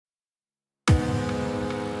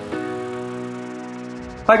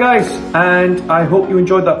Hi guys, and I hope you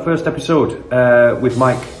enjoyed that first episode with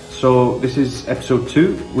Mike. So this is episode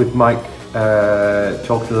 2 with Mike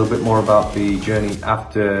talking a little bit more about the journey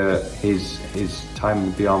after his time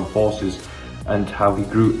with the armed forces and how he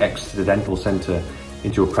grew Hesketh Dental Centre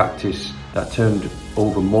into a practice that turned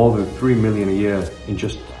over more than 3 million a year in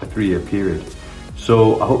just a 3-year period.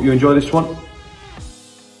 So I hope you enjoy this one.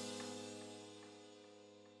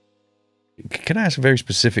 Can I ask a very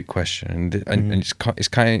specific question? And it's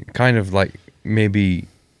kind of like, maybe,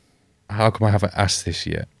 how come I haven't asked this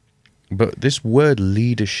yet? But this word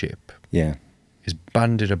leadership is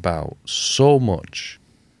bandied about so much.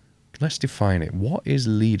 Let's define it. What is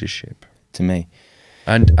leadership? To me.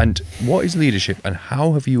 And what is leadership, and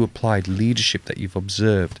how have you applied leadership that you've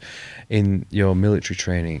observed in your military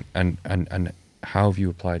training, and how have you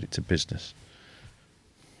applied it to business?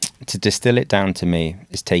 To distill it down to me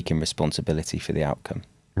is taking responsibility for the outcome.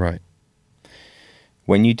 Right.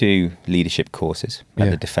 When you do leadership courses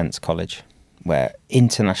at the Defence College, where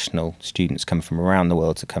international students come from around the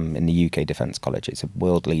world to come in the UK Defence College, it's a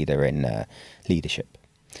world leader in leadership.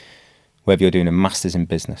 Whether you're doing a master's in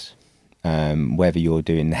business, whether you're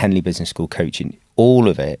doing the Henley Business School coaching, all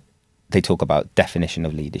of it, they talk about definition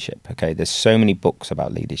of leadership. Okay, there's so many books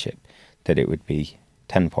about leadership that it would be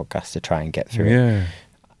 10 podcasts to try and get through it.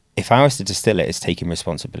 If I was to distill it, it's taking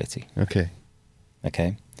responsibility.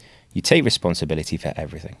 Okay, you take responsibility for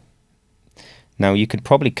everything. Now, you could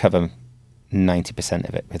probably cover 90%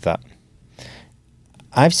 of it with that.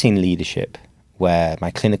 I've seen leadership where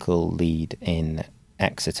my clinical lead in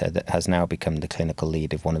Exeter, that has now become the clinical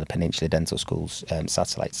lead of one of the Peninsula Dental School's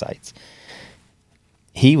satellite sites,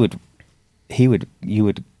 there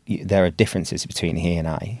are differences between he and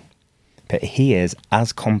I, but he is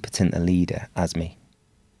as competent a leader as me.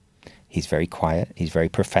 He's very quiet. He's very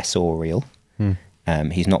professorial.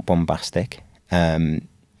 He's not bombastic. You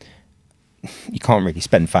can't really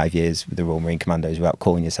spend 5 years with the Royal Marine Commandos without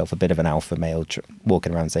calling yourself a bit of an alpha male,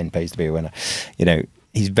 walking around saying pays to be a winner. You know,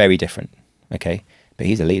 he's very different, okay? But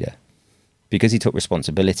he's a leader because he took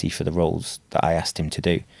responsibility for the roles that I asked him to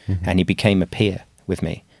do. And he became a peer with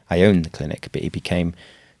me. I owned the clinic, but he became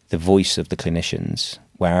the voice of the clinicians.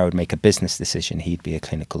 Where I would make a business decision, he'd be a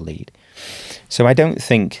clinical lead. So I don't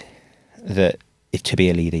think that if to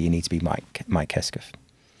be a leader, you need to be Mike Hesketh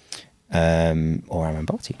or Aman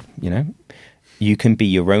Bharti. You know, you can be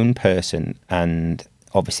your own person, and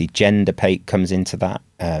obviously gender pay comes into that,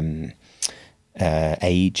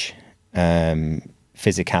 age,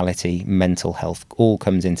 physicality, mental health, all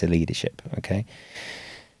comes into leadership. Okay,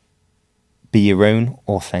 be your own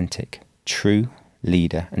authentic, true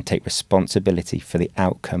leader and take responsibility for the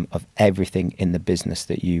outcome of everything in the business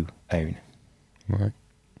that you own. Right.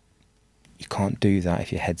 You can't do that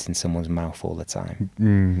if your head's in someone's mouth all the time.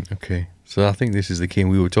 Okay. So I think this is the key. And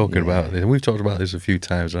we were talking about this, and we've talked about this a few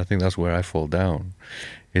times, and I think that's where I fall down,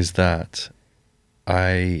 is that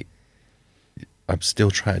I'm still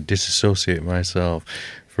trying to disassociate myself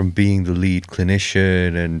from being the lead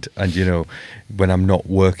clinician, and you know, when I'm not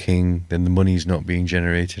working, then the money's not being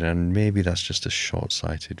generated, and maybe that's just a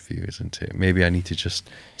short-sighted view, isn't it? Maybe I need to just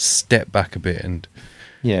step back a bit and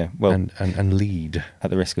and lead.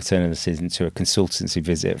 At the risk of turning this into a consultancy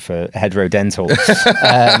visit for Hedro Dental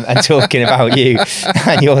and talking about you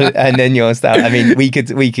and then your style. I mean, we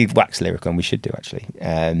could wax lyrical, and we should do actually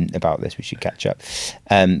about this. We should catch up.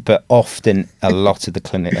 But often, a lot of the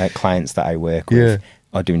clients that I work with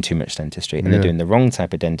are doing too much dentistry, and they're doing the wrong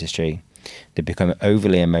type of dentistry. They become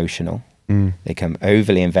overly emotional. They become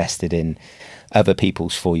overly invested in other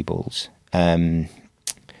people's foibles.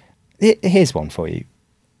 Here's one for you.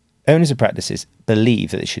 Owners of practices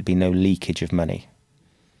believe that there should be no leakage of money.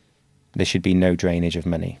 There should be no drainage of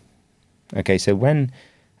money. Okay, so when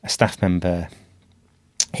a staff member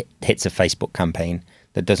hits a Facebook campaign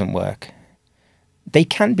that doesn't work, they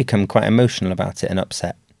can become quite emotional about it and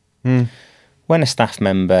upset. When a staff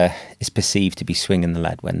member is perceived to be swinging the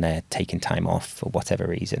lead when they're taking time off for whatever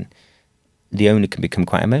reason, the owner can become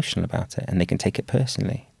quite emotional about it, and they can take it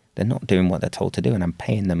personally. They're not doing what they're told to do, and I'm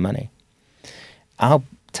paying them money. I'll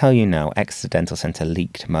tell you now, Exeter Dental Centre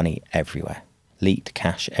leaked money everywhere, leaked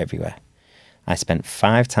cash everywhere. I spent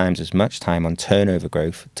 5 times as much time on turnover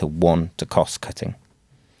growth to 1 to cost cutting.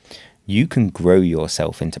 You can grow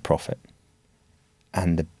yourself into profit.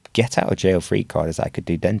 And the get out of jail free card is I could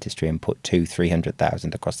do dentistry and put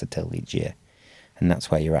 200,000-300,000 across the till each year. And that's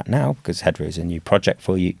where you're at now, because Hedro is a new project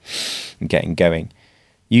for you and getting going.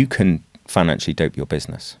 You can financially dope your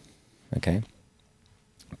business. Okay?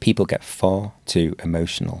 People get far too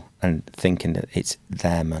emotional and thinking that it's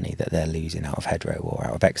their money that they're losing out of Hedro or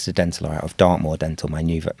out of Exeter Dental or out of Dartmoor Dental, my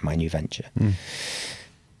new venture.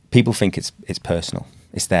 people think it's personal.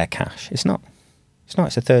 It's their cash. It's not. It's not.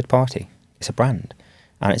 It's a third party. It's a brand.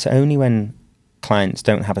 And it's only when clients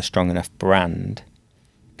don't have a strong enough brand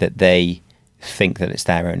that they think that it's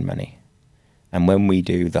their own money. And when we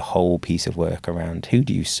do the whole piece of work around who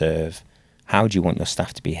do you serve, how do you want your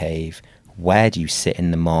staff to behave, where do you sit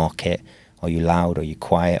in the market, are you loud, are you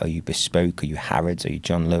quiet, are you bespoke, are you Harrods, are you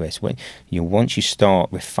John Lewis? Once you start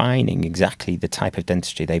refining exactly the type of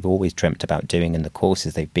dentistry they've always dreamt about doing and the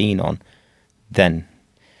courses they've been on, then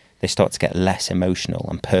they start to get less emotional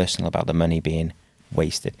and personal about the money being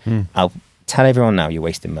wasted. I'll tell everyone now, you're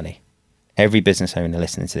wasting money. Every business owner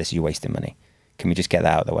listening to this, you're wasting money. Can we just get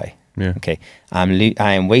that out of the way? Yeah. Okay.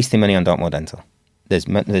 I am wasting money on Dartmoor Dental.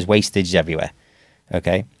 There's wastage everywhere.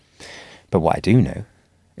 Okay. But what I do know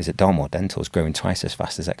is that Dartmoor Dental is growing twice as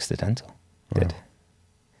fast as Exeter Dental did. Wow.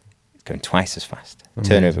 It's going twice as fast. Amazing.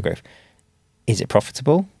 Turnover growth. Is it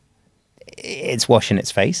profitable? It's washing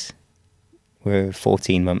its face. We're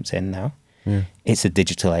 14 months in now. Yeah. It's a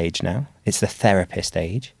digital age now. It's the therapist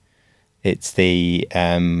age. It's the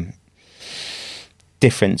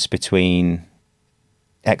difference between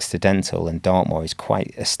Exeter Dental and Dartmoor is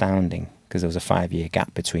quite astounding because there was a 5-year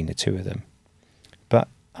gap between the two of them. But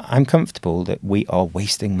I'm comfortable that we are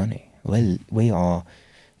wasting money. We are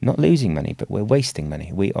not losing money, but we're wasting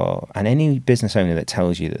money. And any business owner that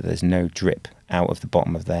tells you that there's no drip out of the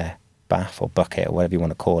bottom of their bath or bucket or whatever you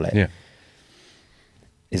want to call it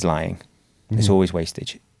is lying. There's always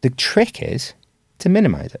wastage. The trick is to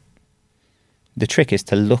minimize it. The trick is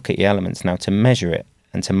to look at your elements now, to measure it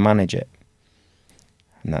and to manage it.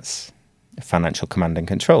 And that's financial command and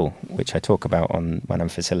control, which I talk about when I'm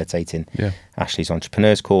facilitating Ashley's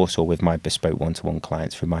entrepreneurs course or with my bespoke one-to-one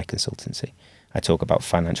clients through my consultancy. I talk about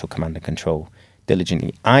financial command and control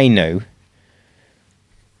diligently. I know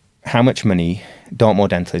how much money Dartmoor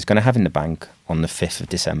Dental is going to have in the bank on the 5th of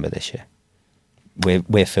December this year.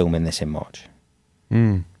 We're filming this in March.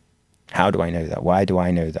 How do I know that? Why do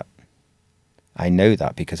I know that? I know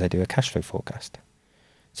that because I do a cash flow forecast.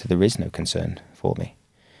 So there is no concern for me.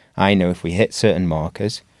 I know if we hit certain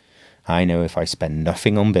markers, I know if I spend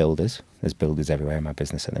nothing on builders, there's builders everywhere in my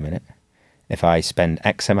business at the minute. If I spend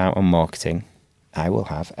X amount on marketing, I will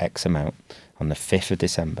have X amount on the 5th of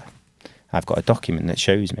December. I've got a document that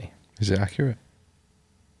shows me. Is it accurate?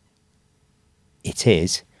 It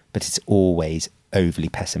is, but it's always overly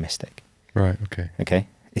pessimistic. Right, okay. Okay?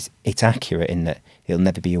 It's accurate in that it'll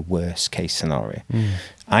never be a worst case scenario.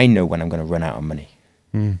 I know when I'm going to run out of money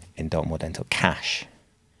in Dartmoor Dental, cash.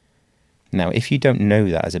 Now, if you don't know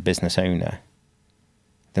that as a business owner,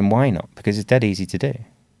 then why not? Because it's dead easy to do.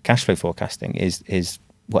 Cash flow forecasting is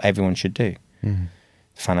what everyone should do.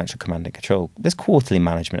 Financial command and control. There's quarterly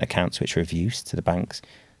management accounts which are of use to the banks,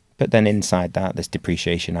 but then inside that there's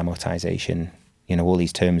depreciation, amortization, all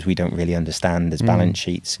these terms we don't really understand. There's balance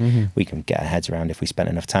sheets we can get our heads around if we spend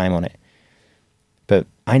enough time on it. But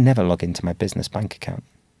I never log into my business bank account.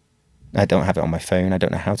 I don't have it on my phone. I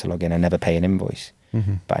don't know how to log in. I never pay an invoice.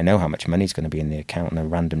 But I know how much money is going to be in the account on a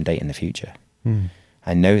random date in the future.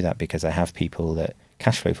 I know that because I have people that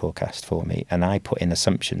cash flow forecast for me, and I put in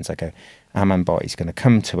assumptions. I go, Aman Bot is going to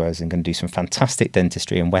come to us and going to do some fantastic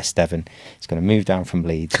dentistry in West Devon. He's going to move down from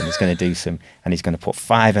Leeds and he's going to do and he's going to put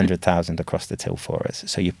 500,000 across the till for us.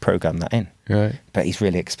 So you program that in. Right. But he's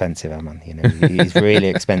really expensive, Aman. He's really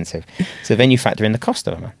expensive. So then you factor in the cost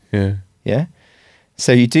of Aman. Yeah. Yeah.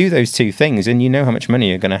 So you do those two things and you know how much money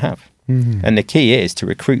you're going to have. And the key is to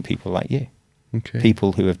recruit people like you. Okay.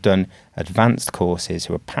 People who have done advanced courses,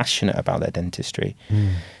 who are passionate about their dentistry,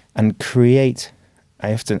 and create.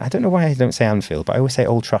 I don't know why I don't say Anfield, but I always say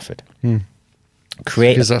Old Trafford.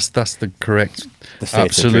 Create, because that's the correct, the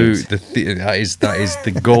absolute. That is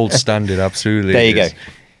the gold standard. Absolutely. There you go.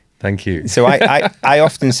 Thank you. So I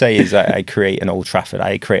often say is I create an Old Trafford.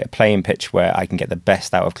 I create a playing pitch where I can get the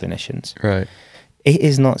best out of clinicians. Right. It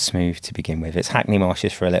is not smooth to begin with. It's Hackney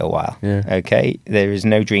Marshes for a little while. Yeah. Okay. There is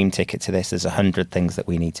no dream ticket to this. There's 100 things that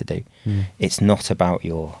we need to do. It's not about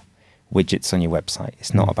your widgets on your website.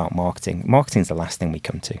 It's not about marketing. Marketing is the last thing we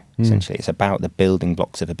come to, essentially. It's about the building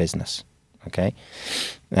blocks of a business. Okay.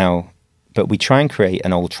 Now, but we try and create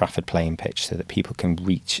an Old Trafford playing pitch so that people can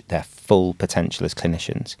reach their full potential as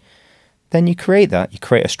clinicians. Then you create that, you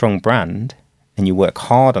create a strong brand, and you work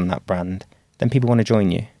hard on that brand, then people want to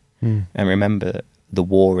join you. And remember, the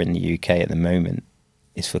war in the UK at the moment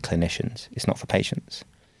is for clinicians. It's not for patients.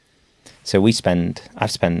 So I've spent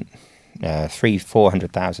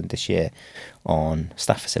 300,000-400,000 this year on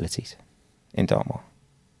staff facilities in Dartmoor.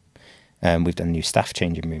 We've done new staff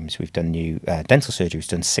changing rooms. We've done new dental surgery. We've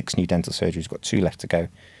done 6 new dental surgeries. We've got 2 left to go.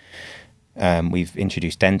 We've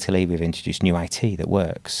introduced dentally, we've introduced new IT that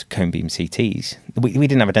works, cone beam CTs. We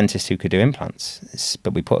didn't have a dentist who could do implants,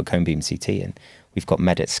 but we put a cone beam CT in. We've got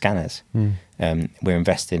Medit scanners. We're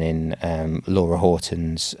investing in Laura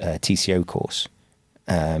Horton's TCO course.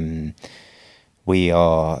 We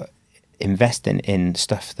are investing in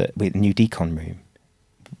stuff that with new decon room,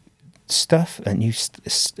 a new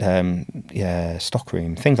stock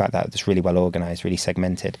room, things like that. That's really well organised, really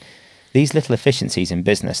segmented. These little efficiencies in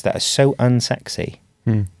business that are so unsexy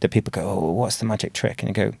that people go, "Oh, what's the magic trick?" And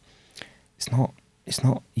you go, "It's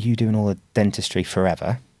not you doing all the dentistry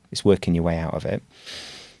forever. It's working your way out of it.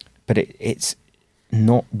 But it's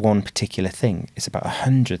not one particular thing. It's about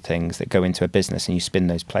 100 things that go into a business, and you spin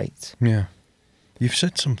those plates." Yeah. You've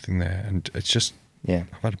said something there, and it's just, I've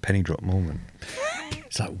had a penny drop moment.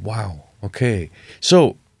 It's like, wow, okay.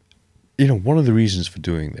 So, one of the reasons for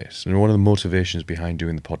doing this, and one of the motivations behind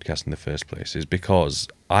doing the podcast in the first place, is because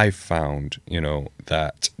I found,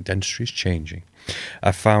 that dentistry is changing.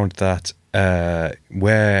 I found that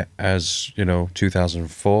whereas,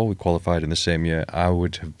 2004, we qualified in the same year, I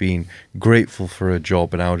would have been grateful for a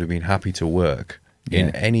job and I would have been happy to work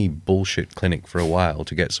in any bullshit clinic for a while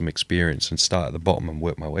to get some experience and start at the bottom and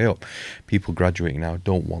work my way up. People graduating now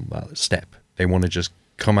don't want that step. They want to just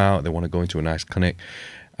come out, they want to go into a nice clinic.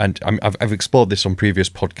 And I've explored this on previous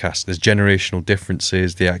podcasts. There's generational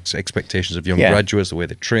differences, the expectations of young graduates, the way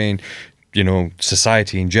they train,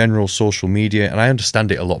 society in general, social media, and I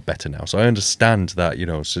understand it a lot better now. So I understand that,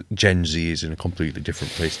 Gen Z is in a completely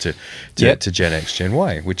different place to Gen X, Gen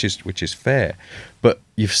Y, which is fair. But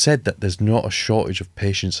you've said that there's not a shortage of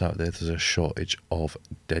patients out there. There's a shortage of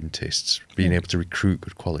dentists, being able to recruit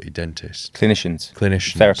good quality dentists. Clinicians.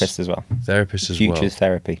 Therapists as well. Futures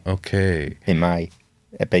therapy. Okay. In my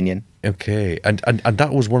opinion. Okay. And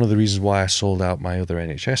that was one of the reasons why I sold out my other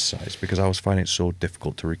NHS sites, because I was finding it so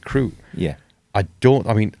difficult to recruit. Yeah.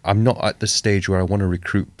 I'm not at the stage where I want to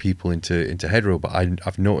recruit people into Hedro, but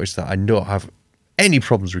I've noticed that I don't have any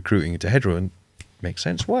problems recruiting into Hedro, and makes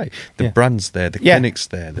sense why. The brand's there, the clinic's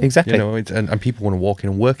there. Exactly. And people want to walk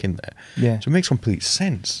in and work in there. Yeah. So it makes complete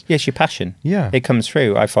sense. Yes, your passion. Yeah. It comes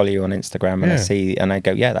through. I follow you on Instagram and I see, and I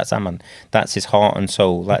go, yeah, that's Aman. That's his heart and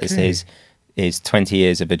soul. That is his 20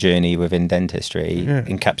 years of a journey within dentistry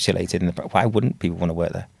encapsulated in the... Why wouldn't people want to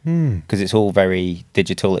work there? Because it's all very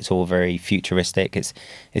digital. It's all very futuristic.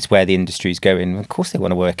 It's where the industry's going. Of course they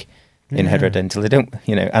want to work in Hedro Dental. They don't,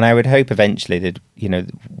 and I would hope eventually that,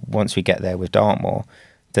 once we get there with Dartmoor,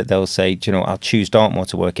 that they'll say, I'll choose Dartmoor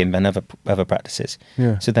to work in than other practices.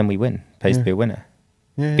 Yeah. So then we win. Pays to be a winner.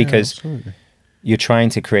 Yeah, because absolutely. You're trying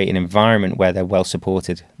to create an environment where they're well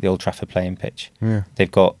supported, the Old Trafford playing pitch. Yeah.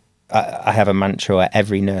 They've got, I have a mantra where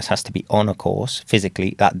every nurse has to be on a course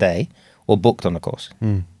physically that day or booked on a course.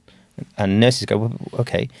 And nurses go, well,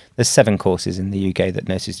 okay, there's 7 courses in the UK that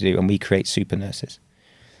nurses do, and we create super nurses.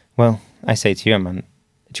 Well, I say to you, man,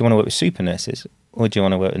 do you want to work with super nurses, or do you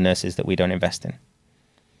want to work with nurses that we don't invest in?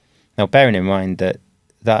 Now, bearing in mind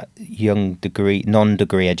that young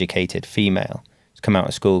non-degree educated female has come out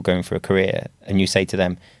of school going for a career, and you say to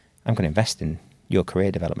them, I'm going to invest in your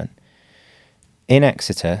career development. In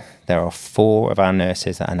Exeter, there are 4 of our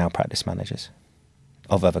nurses that are now practice managers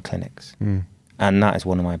of other clinics. And that is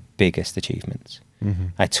one of my biggest achievements.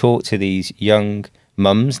 I talk to these young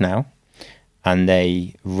mums now, and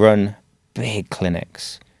they run big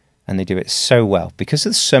clinics, and they do it so well because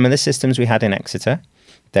of some of the systems we had in Exeter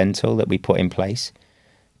Dental that we put in place,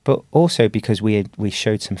 but also because we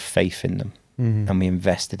showed some faith in them and we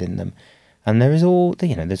invested in them. And there is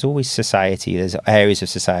there's always society. There's areas of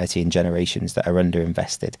society and generations that are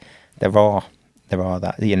underinvested. There are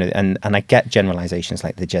that, and I get generalizations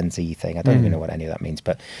like the Gen Z thing. I don't even know what any of that means.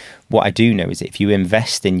 But what I do know is that if you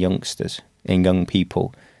invest in youngsters, in young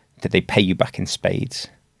people, that they pay you back in spades.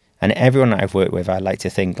 And everyone that I've worked with, I like to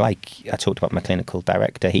think, like I talked about my clinical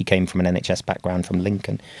director, he came from an NHS background from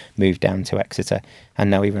Lincoln, moved down to Exeter,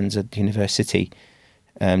 and now he runs a university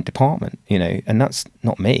department, and that's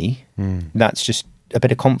not me. That's just a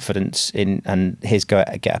bit of confidence in, and his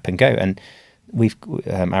get up and go. And we've,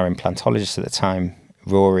 our implantologist at the time,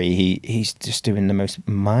 Rory, he's just doing the most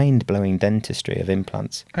mind-blowing dentistry of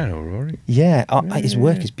implants. I know Rory. Yeah, his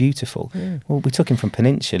work is beautiful. Yeah. Well, we took him from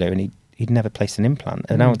Peninsula and he'd never placed an implant.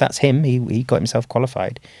 And now that's him. He got himself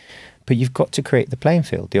qualified. But you've got to create the playing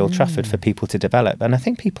field, the Old Trafford, for people to develop. And I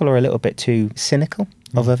think people are a little bit too cynical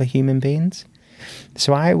of other human beings.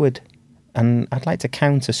 So I'd like to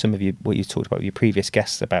counter some of what you talked about with your previous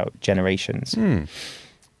guests about generations.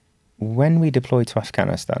 When we deployed to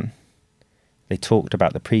Afghanistan, they talked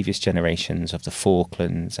about the previous generations of the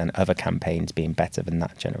Falklands and other campaigns being better than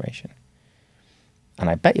that generation. And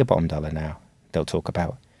I bet your bottom dollar now they'll talk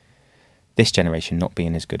about this generation not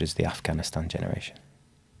being as good as the Afghanistan generation.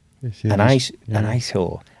 And I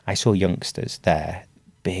saw youngsters there,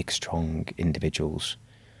 big, strong individuals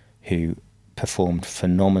who performed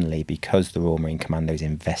phenomenally because the Royal Marine Commandos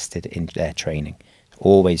invested in their training.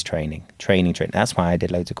 Always training. That's why I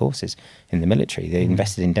did loads of courses in the military. They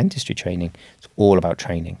invested in dentistry training. It's all about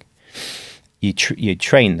training. You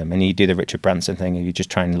train them, and you do the Richard Branson thing, and you just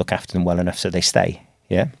try and look after them well enough so they stay.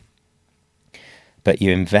 Yeah. But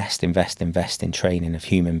you invest in training of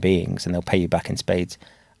human beings, and they'll pay you back in spades.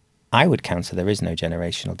 I would counter there is no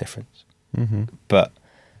generational difference. Mm-hmm. But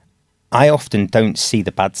I often don't see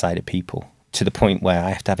the bad side of people to the point where I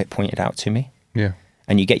have to have it pointed out to me. Yeah.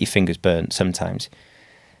 And you get your fingers burnt sometimes.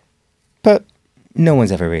 But no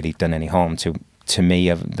one's ever really done any harm to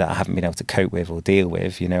me that I haven't been able to cope with or deal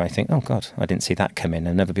with. You know, I think, oh God, I didn't see that coming.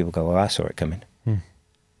 And other people go, oh, I saw it coming.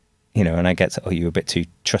 You know, and I get to, oh, you're a bit too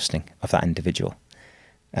trusting of that individual.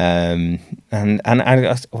 And well,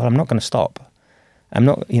 I'm not going to stop. I'm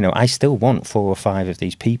not, you know, I still want 4 or 5 of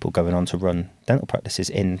these people going on to run dental practices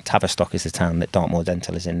in Tavistock is the town that Dartmoor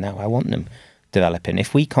Dental is in now. I want them developing.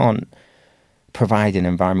 If we can't provide an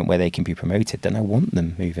environment where they can be promoted, then I want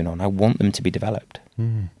them moving on. I want them to be developed.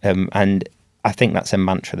 And I think that's a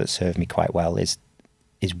mantra that served me quite well is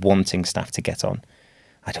wanting staff to get on.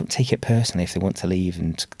 I don't take it personally if they want to leave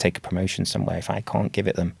and take a promotion somewhere. If I can't give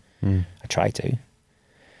it them, I try to.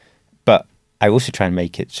 But I also try and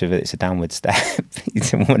make it so that it's a downward step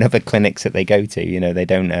to whatever clinics that they go to. You know, they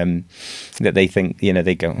don't, that they think, you know,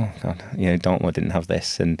 they go, oh God, you know, Dartmoor didn't have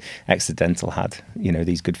this and Exeter Dental had, you know,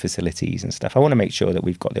 these good facilities and stuff. I want to make sure that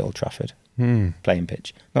we've got the Old Trafford playing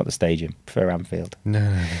pitch, not the stadium, for Anfield.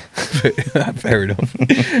 No. Fair enough.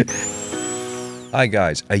 Hi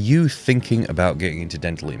guys, are you thinking about getting into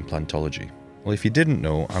dental implantology? Well, if you didn't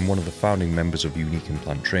know, I'm one of the founding members of Unique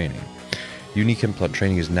Implant Training. Unique Implant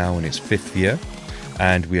Training is now in its 5th year,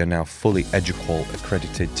 and we are now fully EduQual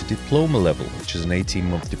accredited to diploma level, which is an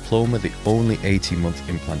 18-month diploma, the only 18-month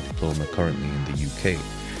implant diploma currently in the UK.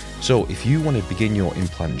 So if you want to begin your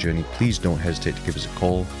implant journey, please don't hesitate to give us a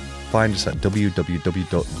call. Find us at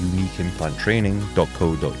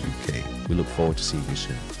www.uniqueimplantraining.co.uk. We look forward to seeing you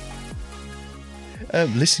soon.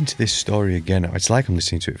 Listening to this story again, it's like I'm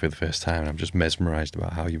listening to it for the first time, and I'm just mesmerised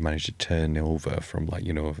about how you managed to turn over from, like,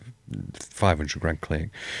 you know, 500 grand clinic,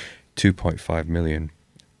 2.5 million.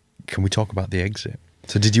 Can we talk about the exit?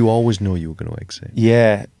 So did you always know you were going to exit?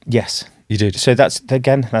 Yes. You did? So that's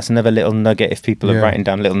another little nugget. If people are writing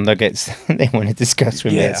down little nuggets they want to discuss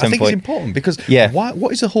with me at some point. I think it's important because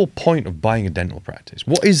what is the whole point of buying a dental practice?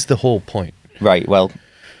 What is the whole point? Right, well,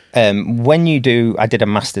 when you do, I did a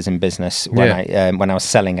master's in business when I was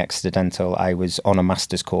selling Exeter Dental. I was on a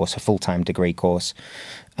master's course, a full-time degree course,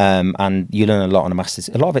 and you learn a lot on a master's.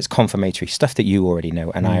 A lot of it's confirmatory stuff that you already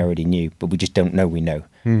know and I already knew, but we just don't know we know.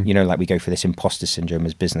 You know, like we go for this imposter syndrome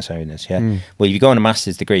as business owners. Well, if you go on a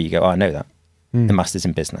master's degree, you go, oh, I know that. The master's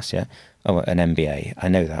in business, oh, an MBA, I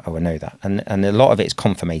know that. Oh, I know that, and a lot of it is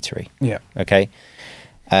confirmatory. Okay.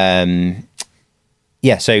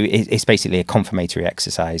 So it's basically a confirmatory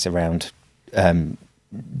exercise around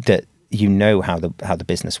that you know how the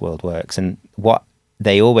business world works. And what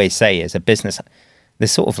they always say is a business,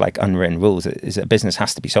 there's sort of like unwritten rules, is that a business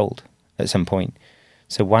has to be sold at some point.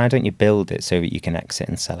 So why don't you build it so that you can exit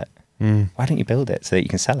and sell it? Why don't you build it so that you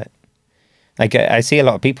can sell it? Like I see a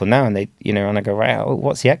lot of people now and they, you know, and I go, right,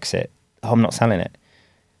 what's the exit? Oh, I'm not selling it.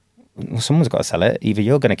 Well, someone's got to sell it. Either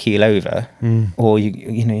you're going to keel over or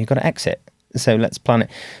you've got to exit. So let's plan it.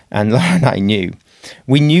 And Laura and I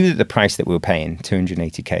we knew that the price that we were paying,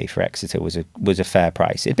 280k for Exeter, was a fair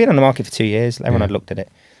price. It'd been on the market for 2 years. Everyone had looked at it.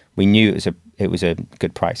 We knew it was a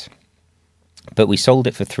good price. But we sold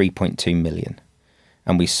it for 3.2 million.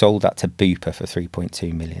 And we sold that to Bupa for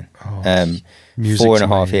 3.2 million.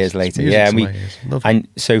 4.5 years later. And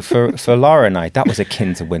so for Laura and I, that was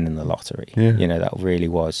akin to winning the lottery. You know, that really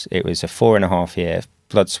was. It was a 4.5 year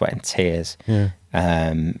blood, sweat and tears.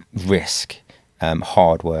 Risk,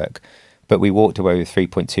 hard work, but we walked away with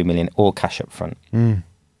 3.2 million, all cash up front.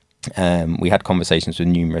 We had conversations with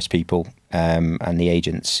numerous people, and the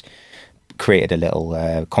agents created a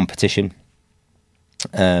little competition.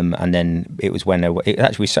 And then it was when we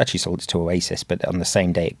actually sold it to Oasis, but on the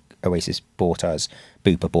same day Oasis bought us,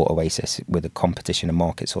 Bupa bought Oasis with a competition and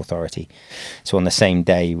markets authority. So on the same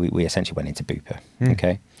day we essentially went into Bupa.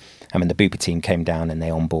 Okay. I mean, the Bupa team came down and they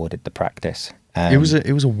onboarded the practice. It was a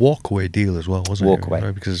walkaway deal as well, wasn't it? Walkaway,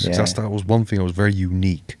 right? Because that was one thing that was very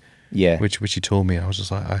unique Yeah. Which he told me. I was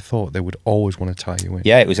just like, I thought they would always want to tie you in.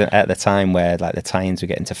 Yeah, it was at the time where like the tie-ins were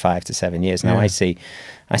getting to 5 to 7 years. Now Yeah.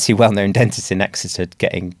 I see well-known dentists in Exeter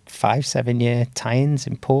getting 5-7 year tie-ins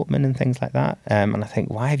in Portman and things like that. And I think,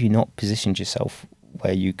 why have you not positioned yourself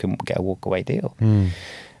where you can get a walk-away deal?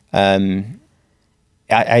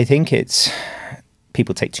 I think it's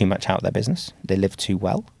people take too much out of their business. They live too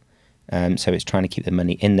well. So it's trying to keep the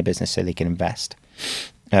money in the business so they can invest.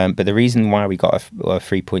 But the reason why we got a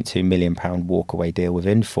 £3.2 million walk-away deal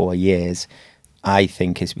within 4 years, I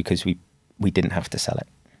think, is because we didn't have to sell it.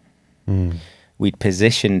 We'd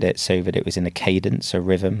positioned it so that it was in a cadence, a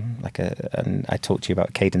rhythm, and I talked to you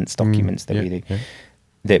about cadence documents that we do. Yeah.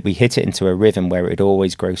 That we hit it into a rhythm where it would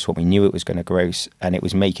always gross what we knew it was going to gross, and it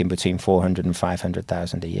was making between 400 and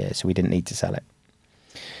 500,000 a year, so we didn't need to sell it.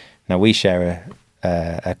 Now we share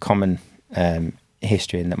a common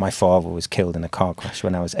history in that my father was killed in a car crash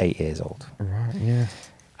when I was 8 years old. Right, yeah.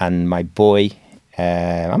 And my boy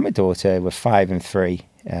and my daughter were 5 and 3.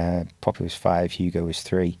 Poppy was 5, Hugo was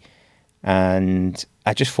 3. And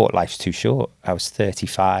I just thought life's too short. I was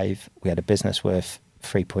 35. We had a business worth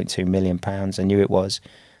 £3.2 million. I knew it was.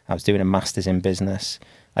 I was doing a master's in business.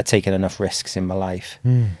 I'd taken enough risks in my life.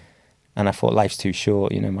 And I thought life's too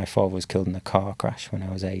short. You know, my father was killed in a car crash when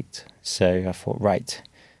I was 8. So I thought, right.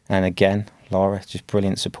 And again, Laura, just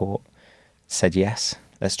brilliant support, said, yes,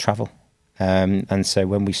 let's travel. And so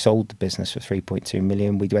when we sold the business for 3.2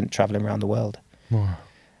 million, we went traveling around the world. Wow.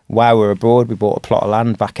 While we were abroad, we bought a plot of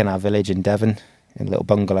land back in our village in Devon, in a little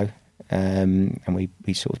bungalow. And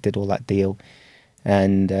we sort of did all that deal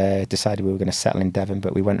and decided we were going to settle in Devon.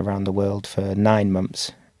 But we went around the world for 9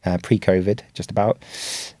 months, pre-COVID, just about.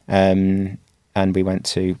 And we went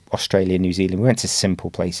to Australia, New Zealand. We went to simple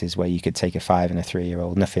places where you could take a 5 and a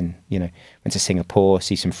 3-year-old, nothing, you know. Went to Singapore,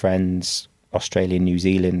 see some friends, Australia, New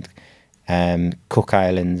Zealand, Cook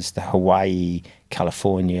Islands, the Hawaii,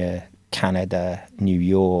 California, Canada, New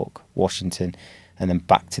York, Washington, and then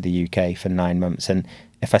back to the UK for 9 months. And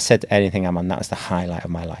if I said anything, Aman, that was the highlight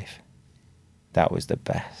of my life. That was the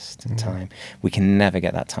best time. We can never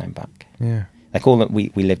get that time back. Yeah. Like all that, we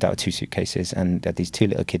lived out of 2 suitcases and had these 2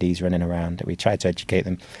 little kiddies running around. We tried to educate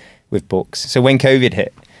them with books. So when COVID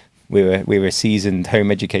hit, we were seasoned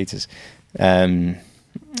home educators, so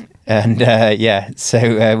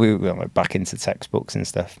we went back into textbooks and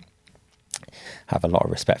stuff. Have a lot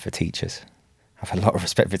of respect for teachers. Have a lot of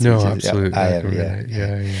respect for teachers. No, absolutely. I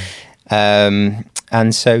have,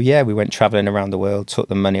 and so, we went traveling around the world, took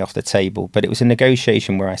the money off the table. But it was a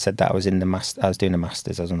negotiation where I said that I was doing a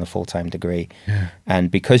master's, I was on a full-time degree. Yeah. And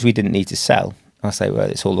because we didn't need to sell, I say, well,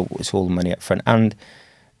 it's all the money up front. And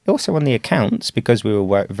also on the accounts, because we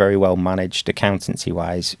were very well managed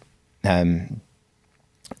accountancy-wise, I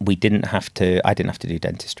didn't have to do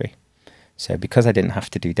dentistry. So because I didn't have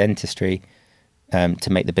to do dentistry to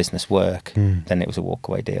make the business work, then it was a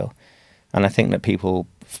walkaway deal. And I think that people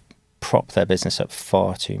prop their business up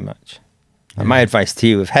far too much. And my advice to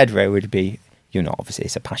you with Headrow would be, obviously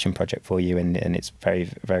it's a passion project for you and it's very,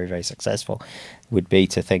 very, very successful, would be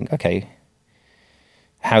to think, okay,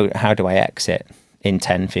 how do I exit in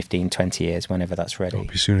 10, 15, 20 years, whenever that's ready? It'll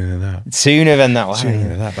be sooner than that. Sooner than that. Sooner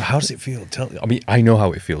than that. But how does it feel? I know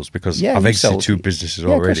how it feels because I've exited 2 businesses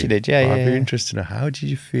already. Of course you did. I'd be interested in how did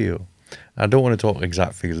you feel? I don't want to talk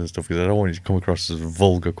exact figures and stuff because I don't want it to come across as a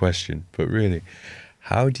vulgar question, but really,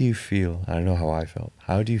 how do you feel? I know how I felt.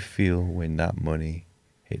 How do you feel when that money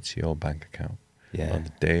hits your bank account on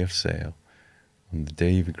the day of sale, on the day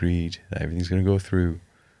you've agreed that everything's going to go through?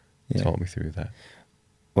 Talk me through that.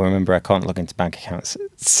 Well, remember, I can't log into bank accounts.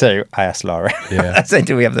 So I asked Laura. I said,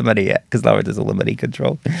 do we have the money yet? Because Laura does all the money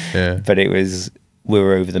control. Yeah. But we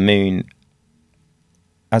were over the moon.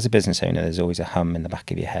 As a business owner, there's always a hum in the back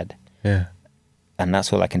of your head. Yeah. And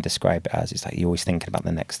that's all I can describe it as. It's like you're always thinking about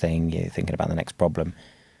the next thing, you're thinking about the next problem.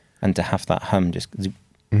 And to have that hum just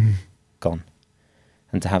gone.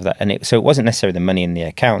 And to have that, so it wasn't necessarily the money in the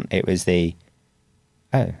account, it was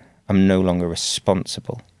I'm no longer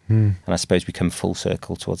responsible. And I suppose we come full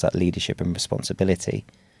circle towards that leadership and responsibility.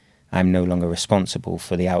 I'm no longer responsible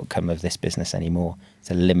for the outcome of this business anymore.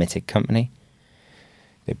 It's a limited company.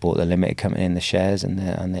 They bought the limited company in the shares and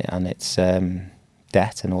its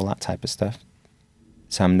debt and all that type of stuff.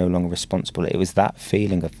 So I'm no longer responsible. It was that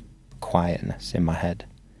feeling of quietness in my head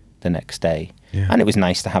the next day. Yeah. And it was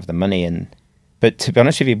nice to have the money. But to be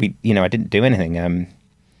honest with you, I didn't do anything.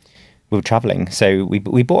 We were traveling. So we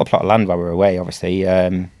bought a plot of land while we were away, obviously.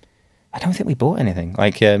 I don't think we bought anything.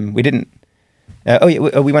 We didn't.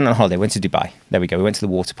 We went on holiday. Went to Dubai. There we go. We went to the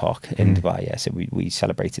water park in Dubai. Yeah, so we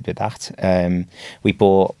celebrated with that.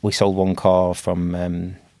 We sold 1 car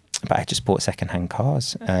from but I just bought second-hand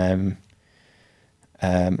cars.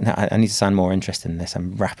 Now I need to sound more interesting in this.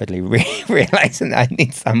 I'm rapidly realizing that I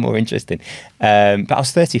need to sound more interesting. But I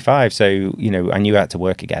was 35, so I knew I had to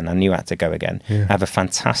work again. I knew I had to go again. Yeah. I have a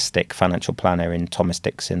fantastic financial planner in Thomas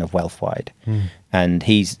Dixon of Wealthwide, and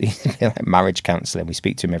he's like a marriage counsellor. We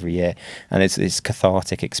speak to him every year, and it's this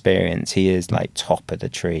cathartic experience. He is like top of the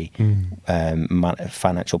tree,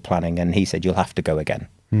 financial planning, and he said you'll have to go again.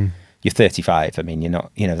 You're 35. I mean, you're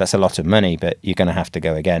not, that's a lot of money, but you're going to have to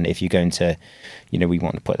go again. If you're going to, we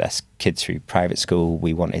want to put their kids through private school.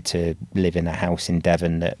 We wanted to live in a house in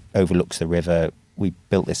Devon that overlooks the river. We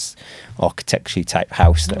built this architecturally type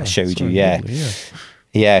house that I showed you. Lovely,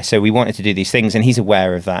 Yeah. So we wanted to do these things, and he's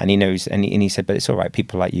aware of that, and he knows, and he said, but it's all right.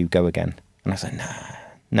 People like you go again. And I was like,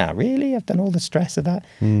 nah, really? I've done all the stress of that.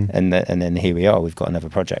 And then here we are. We've got another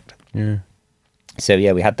project. Yeah. So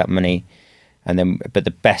yeah, we had that money. And then, but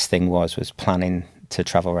the best thing was planning to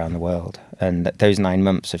travel around the world. And those 9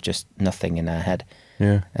 months of just nothing in our head.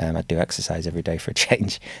 Yeah. I'd do exercise every day for a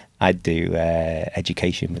change. I'd do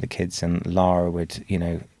education with the kids, and Lara would,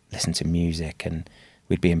 listen to music, and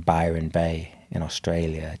we'd be in Byron Bay in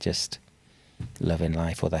Australia, just loving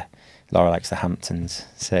life. Lara likes the Hamptons,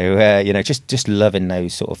 so just loving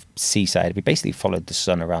those sort of seaside. We basically followed the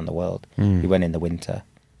sun around the world. We went in the winter.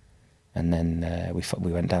 And then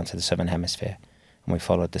we went down to the southern hemisphere, and we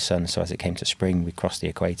followed the sun. So as it came to spring, we crossed the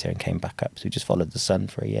equator and came back up. So we just followed the sun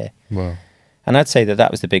for a year. Wow. And I'd say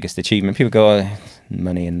that was the biggest achievement. People go,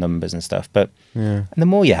 money and numbers and stuff. But and the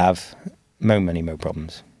more you have, more money, more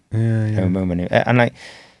problems. Yeah. More money. And and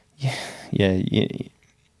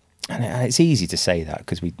it's easy to say that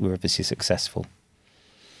because we're obviously successful.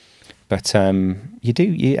 But you got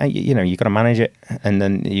to manage it, and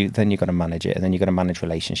then you got to manage it, and then you got to manage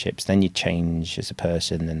relationships. Then you change as a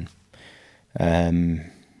person, and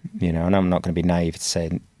and I'm not going to be naive to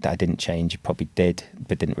say that I didn't change. You probably did,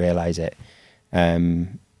 but didn't realize it.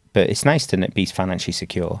 But it's nice to be financially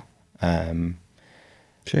secure. Change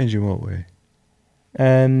in what way?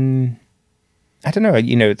 I don't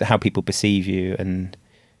know. How people perceive you, and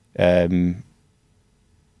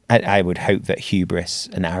I would hope that hubris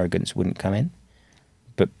and arrogance wouldn't come in,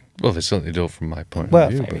 but they certainly don't from my point well,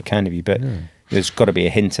 of view. very kind of you, but there's got to be a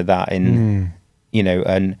hint of that in,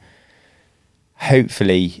 and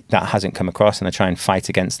hopefully that hasn't come across, and I try and fight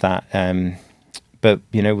against that. But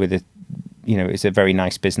it's a very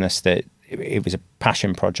nice business that it was a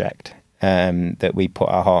passion project that we put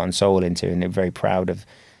our heart and soul into, and we're very proud of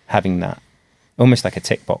having that, almost like a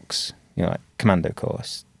tick box, like commando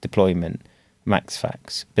course, deployment. Max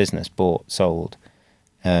Facts, business bought, sold,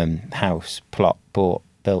 house, plot, bought,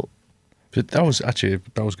 built. But that was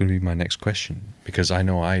going to be my next question, because I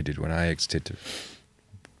know I did when I exited the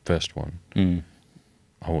first one.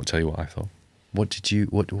 I won't tell you what I thought.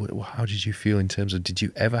 How did you feel in terms of, did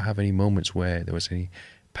you ever have any moments where there was any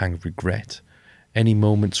pang of regret? Any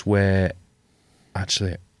moments where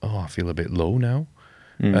actually, I feel a bit low now,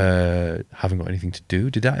 haven't got anything to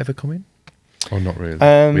do? Did that ever come in? Or not really?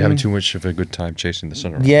 We're having too much of a good time chasing the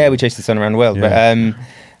sun around. Yeah, we chased the sun around the world. Yeah.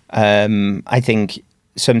 But I think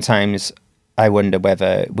sometimes I wonder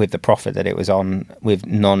whether with the profit that it was on, with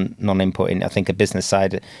non-input in, I think a business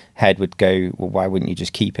side head would go, well, why wouldn't you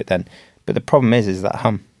just keep it then? But the problem is that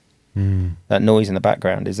hum, that noise in the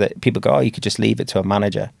background, is that people go, you could just leave it to a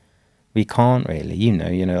manager. We can't really,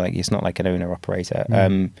 like it's not like an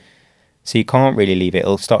owner-operator. So you can't really leave it.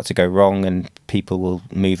 It'll start to go wrong, and people will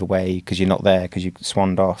move away because you're not there, because you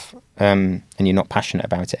swanned off, and you're not passionate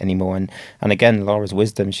about it anymore. And again, Laura's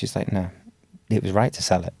wisdom, she's like, no, it was right to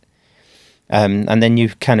sell it. And then you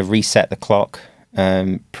kind of reset the clock.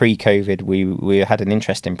 Pre-COVID, we had an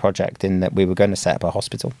interesting project in that we were going to set up a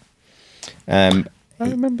hospital. I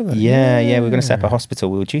remember that. Yeah, we were going to set up a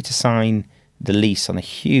hospital. We were due to sign the lease on a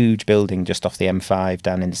huge building just off the M5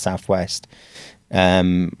 down in the southwest.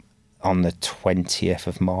 On the 20th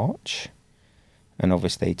of March, and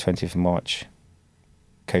obviously 20th of March,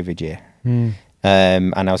 COVID year. And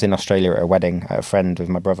I was in Australia at a wedding at a friend with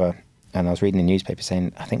my brother, and I was reading the newspaper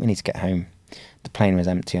saying, I think we need to get home. The plane was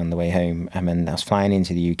empty on the way home, and then I was flying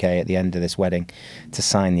into the UK at the end of this wedding to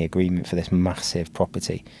sign the agreement for this massive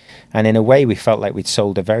property. And in a way, we felt like we'd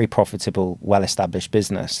sold a very profitable, well-established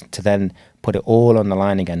business to then put it all on the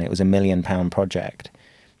line again. It was £1 million project.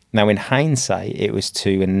 Now, in hindsight, it was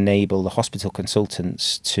to enable the hospital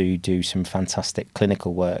consultants to do some fantastic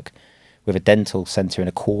clinical work with a dental centre in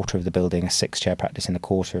a quarter of the building, a 6-chair practice in a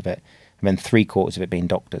quarter of it, and then 3/4 of it being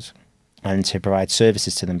doctors, and to provide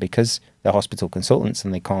services to them because they're hospital consultants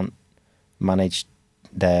and they can't manage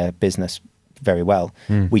their business very well.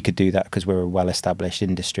 We could do that because we're a well-established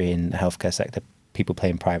industry in the healthcare sector, people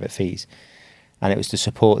paying private fees. And it was to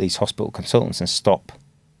support these hospital consultants and stop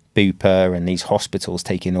Bupa and these hospitals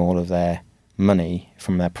taking all of their money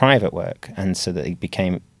from their private work, and so that they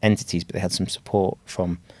became entities, but they had some support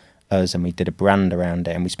from us, and we did a brand around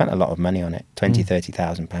it, and we spent a lot of money on it,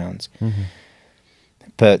 £30,000.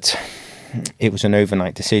 But it was an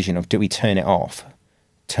overnight decision of, do we turn off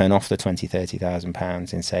the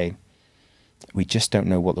 £30,000 and say, we just don't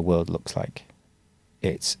know what the world looks like.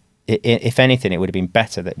 If anything, it would have been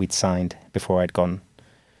better that we'd signed before I'd gone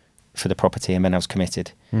for the property and then I was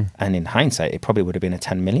committed. And in hindsight, it probably would have been a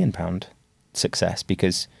 £10 million success,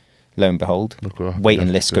 because lo and behold,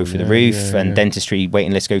 waiting lists go through the roof, and dentistry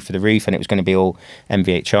waiting lists go through the roof, and it was going to be all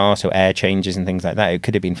MVHR, so air changes and things like that. It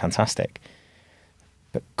could have been fantastic.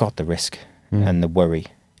 But God, the risk and the worry.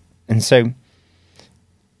 And so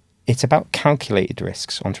it's about calculated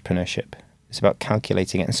risks, entrepreneurship. It's about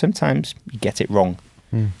calculating it. And sometimes you get it wrong.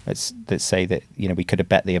 Let's say that, we could have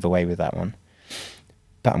bet the other way with that one.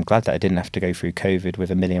 But I'm glad that I didn't have to go through COVID with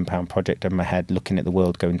 £1 million project over my head, looking at the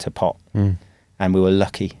world going to pot. And we were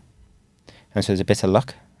lucky. And so there's a bit of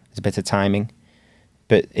luck, there's a bit of timing.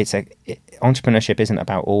 But entrepreneurship isn't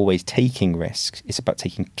about always taking risks. It's about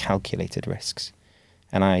taking calculated risks.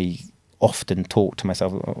 And I often talk to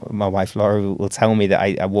myself. My wife Laura will tell me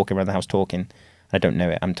that I walk around the house talking. I don't know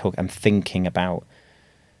it. I'm thinking about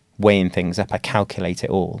weighing things up. I calculate it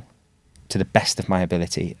all to the best of my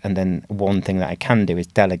ability. And then one thing that I can do is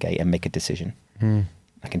delegate and make a decision.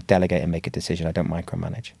 I can delegate and make a decision. I don't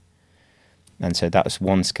micromanage. And so that's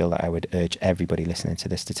one skill that I would urge everybody listening to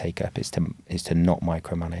this to take up, is to not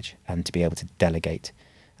micromanage, and to be able to delegate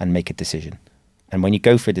and make a decision. And when you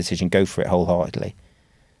go for a decision, go for it wholeheartedly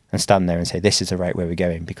and stand there and say, this is the right way we're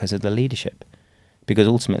going, because of the leadership. Because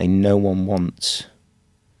ultimately, no one wants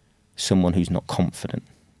someone who's not confident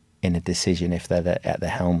in a decision if they're at the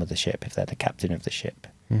helm of the ship, if they're the captain of the ship.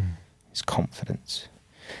 It's confidence.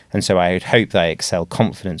 And so I would hope that I excel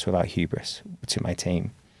confidence without hubris to my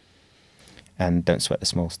team. And don't sweat the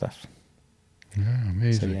small stuff. Yeah,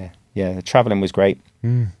 amazing. So the travelling was great.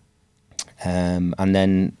 And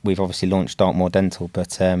then we've obviously launched Dartmoor Dental.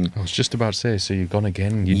 But I was just about to say, so you've gone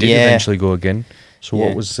again. You did eventually go again. So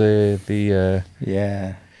what was the?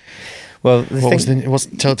 Well,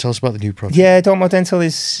 tell us about the new project. Yeah, Dartmoor Dental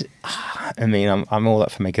is. I'm all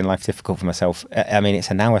up for making life difficult for myself.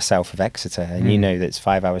 It's an hour south of Exeter, and you know that it's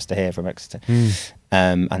 5 hours to here from Exeter.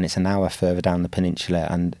 And it's an hour further down the peninsula.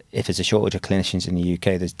 And if there's a shortage of clinicians in the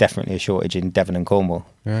UK, there's definitely a shortage in Devon and Cornwall.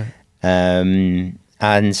 Right.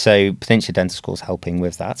 And so Peninsula Dental School's helping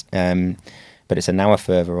with that. But it's an hour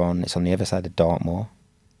further on. It's on the other side of Dartmoor.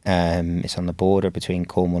 It's on the border between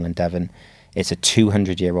Cornwall and Devon. It's a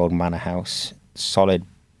 200-year-old manor house, solid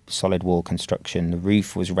wall construction. The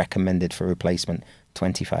roof was recommended for replacement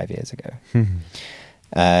 25 years ago.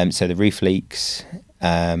 So the roof leaks.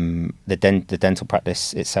 The dental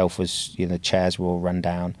practice itself was, the chairs were all run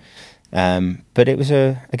down. But it was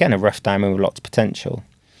a rough time with lots of potential.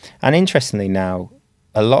 And interestingly now,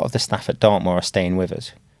 a lot of the staff at Dartmoor are staying with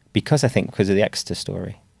us because of the Exeter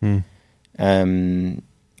story.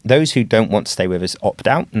 Those who don't want to stay with us opt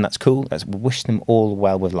out, and that's cool. We wish them all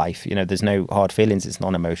well with life. There's no hard feelings. It's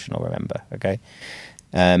non-emotional, remember, okay?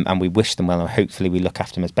 And we wish them well, and hopefully we look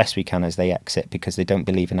after them as best we can as they exit, because they don't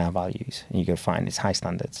believe in our values. And you go, fine, it's high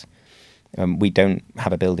standards. We don't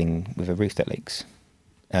have a building with a roof that leaks.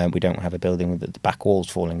 We don't have a building with the back walls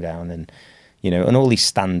falling down, and all these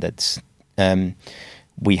standards.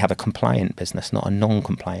 We have a compliant business, not a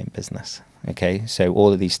non-compliant business. Okay, so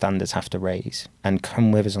all of these standards have to raise and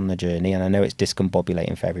come with us on the journey. And I know it's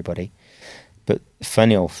discombobulating for everybody, but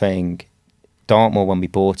funny old thing, Dartmoor, when we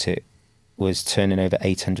bought it, was turning over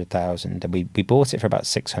 800,000, and we bought it for about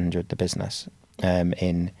 600, the business,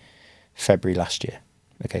 in February last year.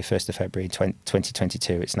 Okay, 1st of February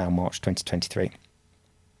 2022. It's now March 2023.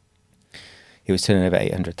 It was turning over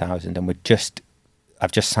 800,000, and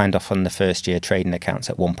I've just signed off on the first year trading accounts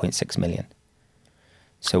at 1.6 million.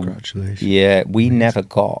 So congratulations. Yeah, we never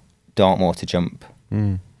got Dartmoor to jump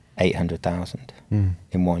 800,000 in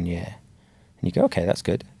 1 year. And you go, okay, that's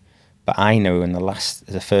good. But I know in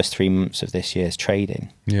the first 3 months of this year's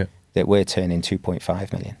trading that we're turning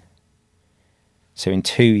 2.5 million. So in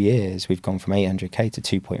 2 years, we've gone from 800k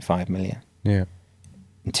to 2.5 million. Yeah.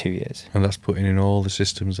 In 2 years. And that's putting in all the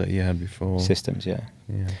systems that you had before. Systems, yeah.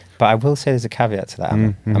 But I will say there's a caveat to that.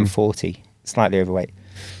 I'm 40, slightly overweight.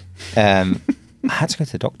 I had to go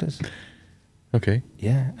to the doctors. Okay.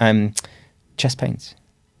 Yeah. Chest pains.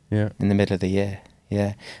 Yeah. In the middle of the year.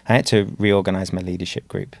 Yeah. I had to reorganise my leadership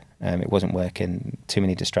group. It wasn't working. Too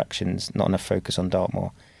many distractions. Not enough focus on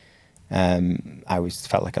Dartmoor. I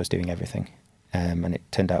felt like I was doing everything. and it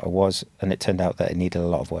turned out and it turned out that it needed a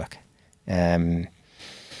lot of work. And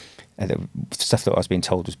the stuff that I was being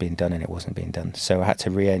told was being done, and it wasn't being done. So I had to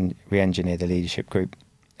re-engineer the leadership group,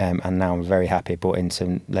 and now I'm very happy. I brought in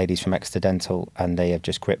some ladies from Exeter Dental, and they have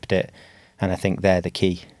just gripped it, and I think they're the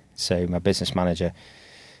key. So my business manager,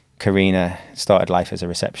 Karina, started life as a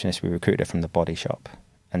receptionist. We recruited her from the Body Shop.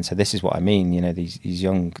 And so this is what I mean, you know, these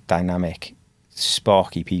young, dynamic,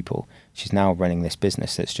 sparky people. She's now running this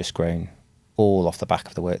business that's just grown all off the back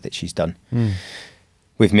of the work that she's done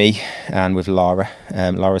with me and with Lara.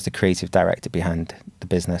 Lara's the creative director behind the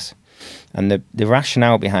business. And the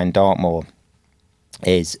rationale behind Dartmoor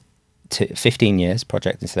is 15 years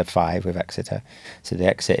project instead of 5 with Exeter. So the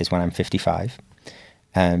exit is when I'm 55,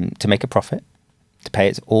 to make a profit, to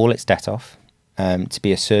pay all its debt off, to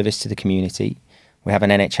be a service to the community. We have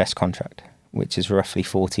an NHS contract, which is roughly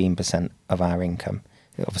 14% of our income.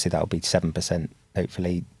 Obviously, that'll be 7%,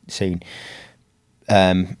 hopefully soon.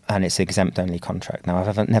 And it's an exempt-only contract. Now,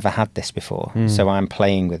 I've never had this before, so I'm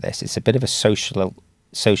playing with this. It's a bit of a social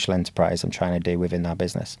enterprise I'm trying to do within our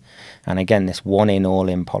business. And again, this one-in,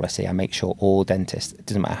 all-in policy, I make sure all dentists, it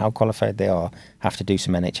doesn't matter how qualified they are, have to do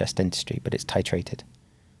some NHS dentistry, but it's titrated.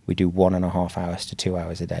 We do 1.5 hours to 2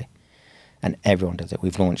 hours a day. And everyone does it.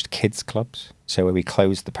 We've launched kids clubs, so where we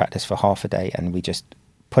close the practice for half a day and we just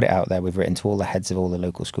put it out there. We've written to all the heads of all the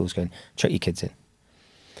local schools going, chuck your kids in.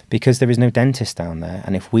 Because there is no dentist down there,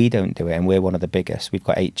 and if we don't do it, and we're one of the biggest, we've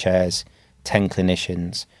got 8 chairs, 10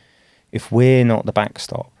 clinicians, if we're not the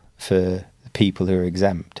backstop for the people who are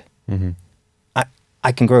exempt,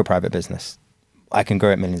 I can grow a private business. I can grow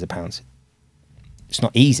it millions of pounds. It's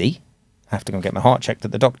not easy. I have to go and get my heart checked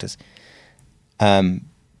at the doctor's.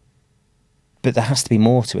 But there has to be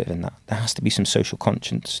more to it than that. There has to be some social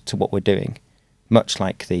conscience to what we're doing, much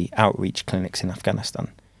like the outreach clinics in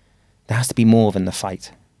Afghanistan. There has to be more than the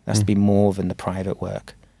fight. There has to be more than the private work.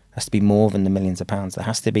 There has to be more than the millions of pounds. There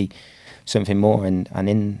has to be something more. And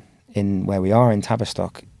in where we are in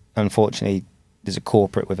Tavistock, unfortunately, there's a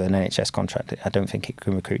corporate with an NHS contract. I don't think it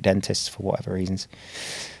can recruit dentists for whatever reasons.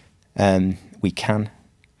 We can.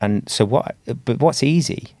 And so but what's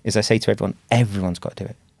easy is I say to everyone, everyone's got to do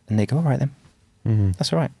it. And they go, all right then.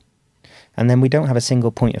 That's all right. And then we don't have a single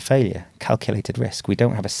point of failure, calculated risk. We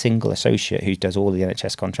don't have a single associate who does all the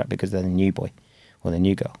NHS contract because they're the new boy or the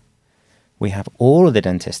new girl. We have all of the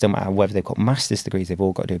dentists, no matter whether they've got master's degrees, they've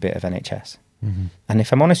all got to do a bit of NHS. And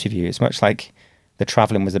if I'm honest with you, it's much like the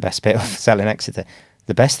travelling was the best bit of selling Exeter.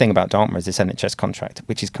 The best thing about Dartmoor is this NHS contract,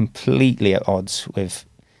 which is completely at odds with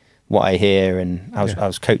what I hear. And I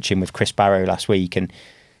was coaching with Chris Barrow last week, and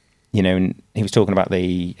you know, and he was talking about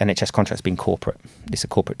the NHS contracts being corporate. It's a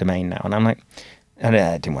corporate domain now. And I'm like, and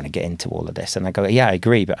I didn't want to get into all of this. And I go, yeah, I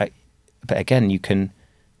agree. But again, you can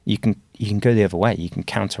go the other way. You can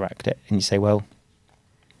counteract it. And you say, well,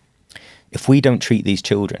 if we don't treat these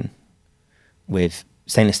children with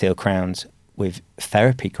stainless steel crowns, with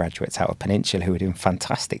therapy graduates out of Peninsula who are doing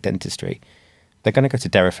fantastic dentistry, they're going to go to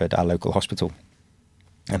Derriford, our local hospital,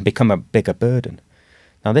 and become a bigger burden.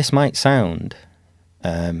 Now, this might sound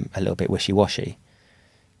a little bit wishy-washy,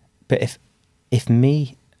 but if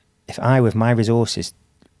I with my resources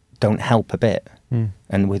don't help a bit,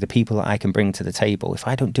 and with the people that I can bring to the table, if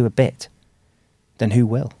I don't do a bit, then who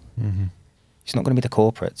will? It's not going to be the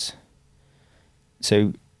corporates.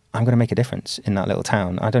 So I'm going to make a difference in that little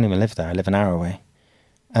town. I don't even live there. I live an hour away,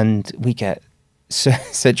 and we get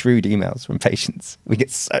such rude emails from patients. We get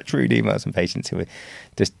such rude emails from patients who are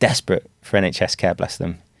just desperate for NHS care, bless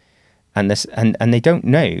them. And they don't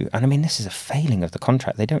know, and I mean, this is a failing of the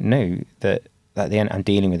contract. They don't know that I'm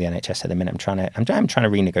dealing with the NHS at the minute. I'm trying to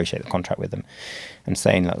renegotiate the contract with them, and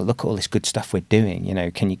saying, like, look at all this good stuff we're doing. You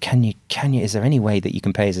know, can you? Is there any way that you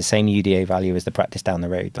can pay us the same UDA value as the practice down the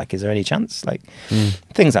road? Like, is there any chance? Like,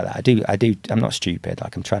 things like that. I do. I'm not stupid.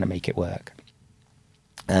 Like, I'm trying to make it work.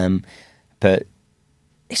 But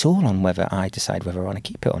it's all on whether I decide whether I want to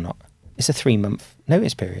keep it or not. It's a 3-month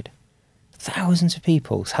notice period. Thousands of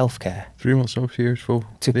people's healthcare. 3 months notice period for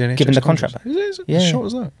to the NHS given the contract back. Is it as short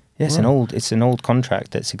as that? Yeah, it's an old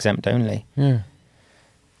contract that's exempt only. Yeah.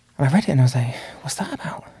 And I read it and I was like, what's that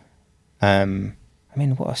about? I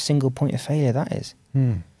mean, what a single point of failure that is.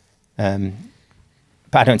 But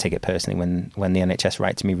I don't take it personally when the NHS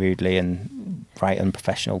write to me rudely and write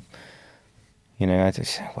unprofessional. You know, I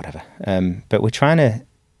just whatever. But we're trying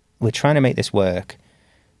to make this work.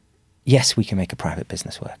 Yes, we can make a private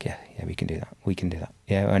business work. Yeah, we can do that. We can do that.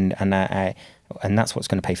 Yeah, and that's what's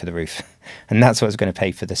going to pay for the roof, and that's what's going to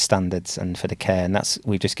pay for the standards and for the care. And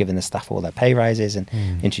we've just given the staff all their pay rises and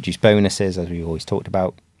introduced bonuses, as we always talked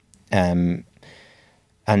about. And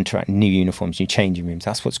and try new uniforms, new changing rooms.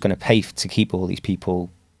 That's what's going to pay to keep all these people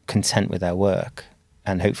content with their work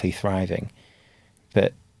and hopefully thriving.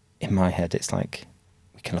 But in my head, it's like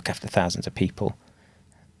we can look after thousands of people,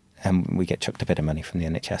 and we get chucked a bit of money from the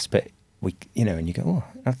NHS. But we, and you go,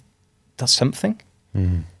 oh, that's something.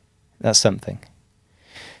 Mm. That's something.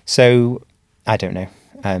 So I don't know.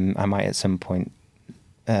 I might at some point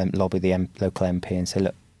lobby the local MP and say,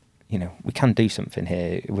 look, we can do something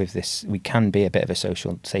here with this. We can be a bit of a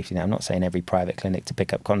social safety net. I'm not saying every private clinic to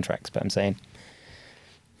pick up contracts, but I'm saying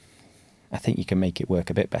I think you can make it work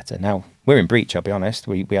a bit better. Now, we're in breach, I'll be honest.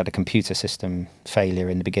 We had a computer system failure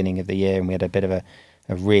in the beginning of the year, and we had a bit of a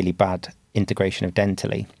really bad integration of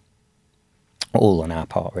Dentally, all on our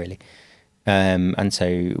part, really. And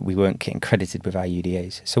so we weren't getting credited with our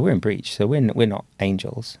UDAs. So we're in breach. So we're not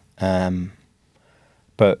angels.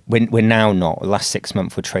 But we're now not. The last 6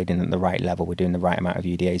 months, we're trading at the right level. We're doing the right amount of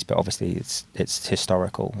UDAs. But obviously, it's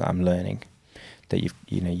historical. I'm learning that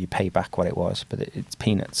you pay back what it was, but it's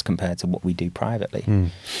peanuts compared to what we do privately. Mm.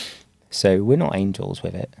 So we're not angels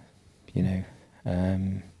with it,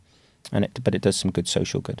 but it does some good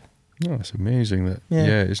social good. No, it's amazing that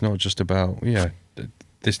it's not just about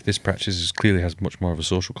this practice clearly has much more of a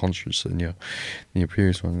social conscience than your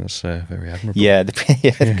previous one. That's very admirable. Yeah,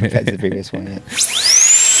 compared to the previous one. Yeah.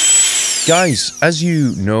 Guys, as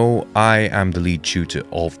you know, I am the lead tutor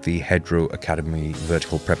of the Hedro Academy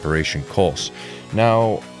Vertical Preparation course.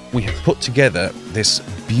 Now, we have put together this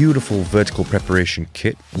beautiful vertical preparation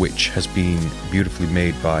kit, which has been beautifully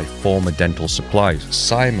made by Former Dental Supplies.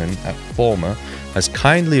 Simon at Former has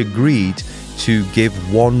kindly agreed to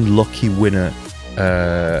give one lucky winner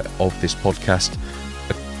of this podcast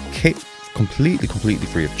a kit completely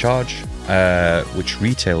free of charge, which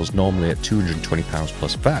retails normally at £220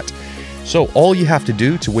 plus VAT. So all you have to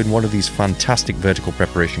do to win one of these fantastic vertical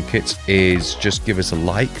preparation kits is just give us a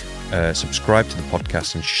like, subscribe to the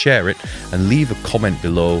podcast and share it, and leave a comment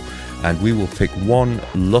below, and we will pick one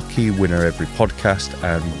lucky winner every podcast,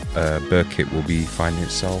 and Burkit will be finding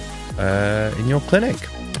itself in your clinic.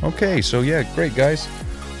 Okay, so yeah, great guys.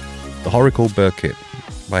 The Horacle Burkit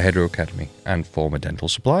by Hedro Academy and Former Dental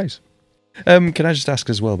Supplies. Can I just ask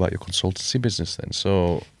as well about your consultancy business then?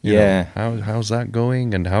 So how's that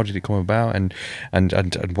going, and how did it come about, and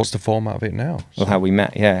what's the format of it now? Well, how we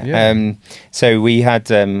met, so we had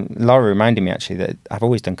Laura reminded me actually that I've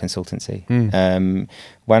always done consultancy.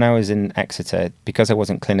 When I was in Exeter, because I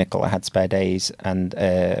wasn't clinical, I had spare days, and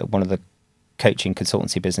one of the coaching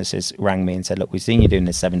consultancy businesses rang me and said, look, we've seen you doing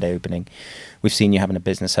this 7-day opening, we've seen you having a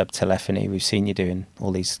business hub telephony, we've seen you doing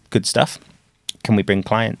all these good stuff, can we bring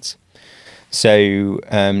clients? So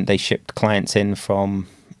they shipped clients in from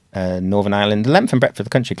Northern Ireland, the length and breadth of the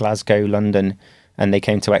country, Glasgow, London, and they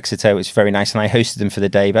came to Exeter. It was very nice, and I hosted them for the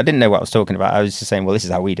day, but I didn't know what I was talking about. I was just saying, well, this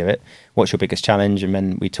is how we do it. What's your biggest challenge? And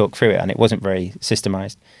then we talked through it, and it wasn't very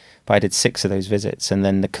systemized. But I did 6 of those visits, and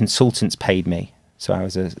then the consultants paid me. So I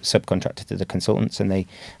was a subcontractor to the consultants, and it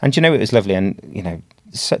was lovely, and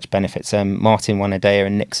such benefits. Martin Wanadea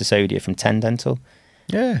and Nick Sasodia from 10 Dental.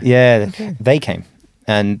 Okay. They came.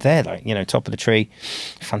 And they're like, top of the tree,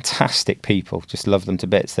 fantastic people, just love them to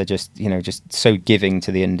bits. They're just, just so giving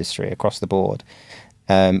to the industry across the board.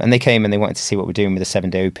 And they came and they wanted to see what we're doing with a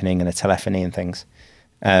 7-day opening and a telephony and things.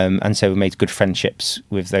 And so we made good friendships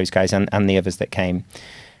with those guys and the others that came.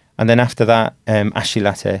 And then after that, Ashley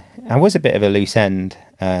Latter, I was a bit of a loose end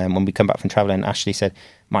when we come back from traveling. Ashley said,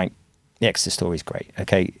 Mike, the Exeter story's great.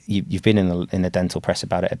 Okay, you've been in the dental press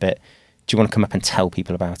about it a bit. Do you want to come up and tell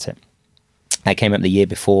people about it? I came up the year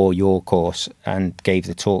before your course and gave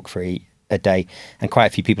the talk for a day, and quite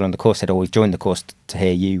a few people on the course said, we've joined the course to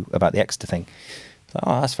hear you about the Exeter thing.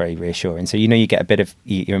 That's very reassuring. So, you get a bit of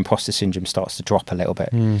your imposter syndrome starts to drop a little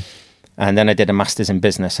bit. And then I did a master's in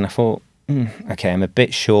business, and I thought, okay, I'm a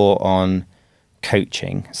bit short on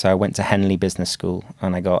coaching. So I went to Henley Business School,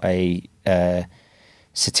 and I got a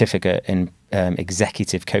certificate in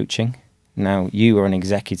executive coaching. Now, you are an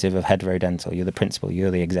executive of Hedro Dental. You're the principal.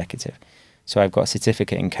 You're the executive. So I've got a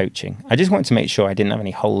certificate in coaching. I just wanted to make sure I didn't have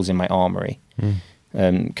any holes in my armory.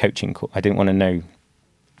 Coaching. I didn't want to know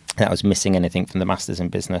that I was missing anything from the Masters in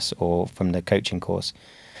Business or from the coaching course.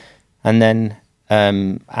 And then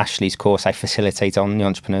Ashley's course, I facilitate on the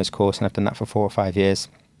entrepreneur's course, and I've done that for 4 or 5 years.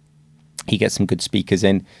 He gets some good speakers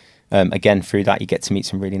in. Again, through that, you get to meet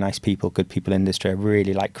some really nice people, good people in the industry. I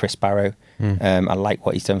really like Chris Barrow. I like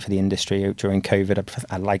what he's done for the industry during COVID.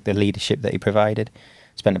 I like the leadership that he provided.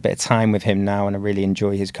 Spent a bit of time with him now, and I really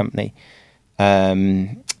enjoy his company.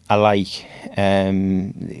 I like.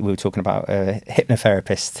 We were talking about a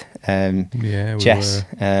hypnotherapist, Yeah, we Jess,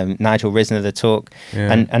 Nigel Risner, the talk,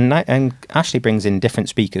 Yeah. and Ashley brings in different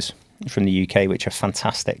speakers from the UK, which are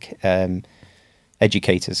fantastic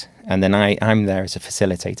educators, and then I'm there as a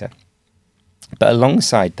facilitator. But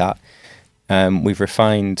alongside that, we've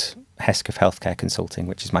refined Hesketh Healthcare Consulting,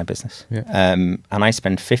 which is my business, Yeah. and I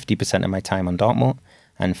spend 50% of my time on Dartmoor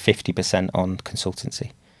and 50% on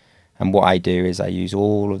consultancy. And what I do is I use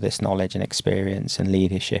all of this knowledge and experience and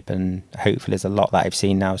leadership, and hopefully there's a lot that I've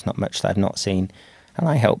seen now. It's not much that I've not seen. And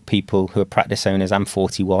I help people who are practice owners. I'm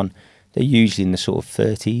 41. They're usually in the sort of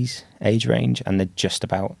 30s age range, and they're just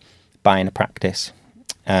about buying a practice.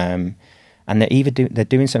 And they're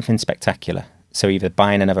doing something spectacular. So either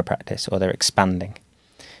buying another practice or they're expanding.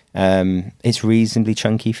 It's reasonably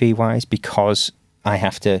chunky fee-wise because I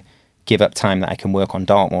have to give up time that I can work on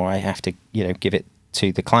Dartmoor. I have to, give it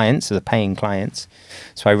to the clients, so the paying clients.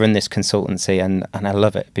 So I run this consultancy, and I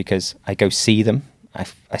love it because I go see them.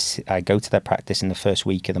 I go to their practice in the first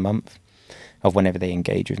week of the month of whenever they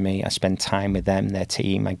engage with me. I spend time with them, their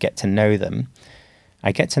team. I get to know them.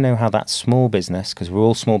 I get to know how that small business, because we're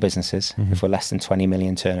all small businesses, if we're less than 20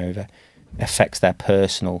 million turnover, affects their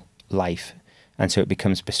personal life. And so it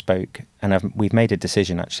becomes bespoke. And we've made a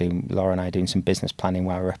decision, actually, Laura and I are doing some business planning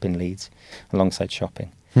while we're up in Leeds alongside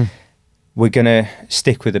shopping. We're going to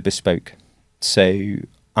stick with a bespoke. So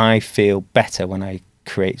I feel better when I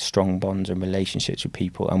create strong bonds and relationships with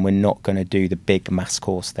people, and we're not going to do the big mass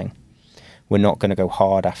course thing. We're not going to go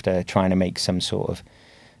hard after trying to make some sort of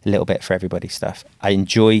little bit for everybody stuff. I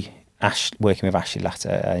enjoy working with Ashley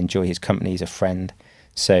Latter. I enjoy his company. He's a friend.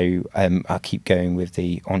 So I'll keep going with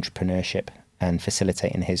the entrepreneurship and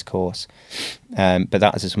facilitating his course. But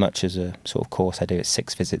that is as much as a sort of course I do at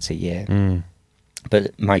 6 visits a year.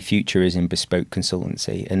 But my future is in bespoke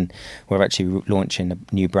consultancy, and we're actually launching a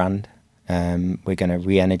new brand. We're going to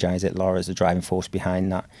re-energize it. Laura's the driving force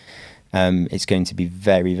behind that. It's going to be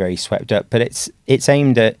very, very swept up, but it's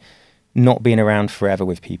aimed at not being around forever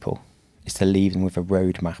with people. It's to leave them with a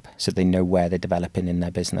roadmap so they know where they're developing in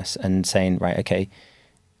their business, and saying, right, okay,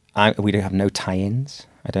 we don't have no tie-ins.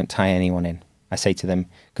 I don't tie anyone in. I say to them,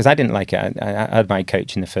 because I didn't like it. I had my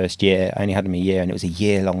coach in the first year. I only had them a year, and it was a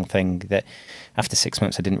year-long thing that after 6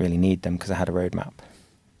 months, I didn't really need them because I had a roadmap.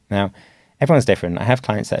 Now, everyone's different. I have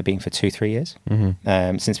clients that have been for 2-3 years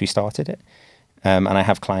since we started it. And I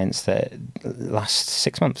have clients that last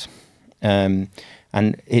 6 months. And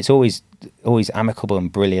it's always amicable and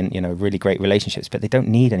brilliant, really great relationships, but they don't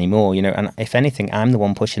need any more, and if anything, I'm the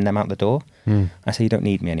one pushing them out the door. I say, you don't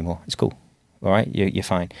need me anymore. It's cool. All right, you're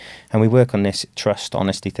fine. And we work on this trust,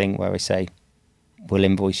 honesty thing where we say, we'll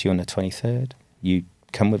invoice you on the 23rd. You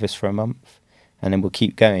come with us for a month, and then we'll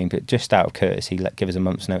keep going. But just out of courtesy, give us a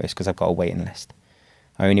month's notice, because I've got a waiting list.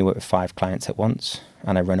 I only work with 5 clients at once,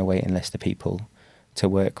 and I run a waiting list of people to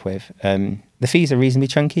work with. The fees are reasonably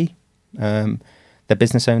chunky. They're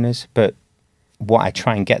business owners, but what I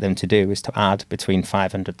try and get them to do is to add between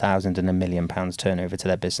 500,000 and £1 million turnover to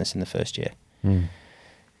their business in the first year.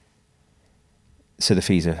 So the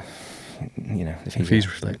fees are, the fees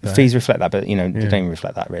reflect that. The fees reflect that, but they don't even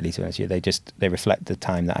reflect that really. To be honest with you, they reflect the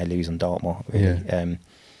time that I lose on Dartmoor. Really. Yeah.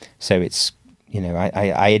 So it's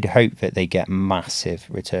I'd hope that they get massive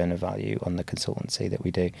return of value on the consultancy that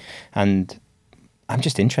we do, and I'm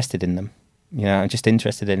just interested in them. I'm just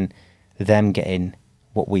interested in them getting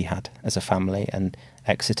what we had as a family, and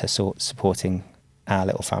Exeter supporting our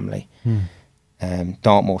little family.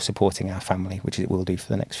 Dartmoor supporting our family, which it will do for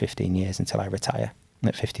the next 15 years until I retire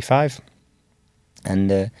at 55.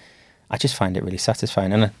 And I just find it really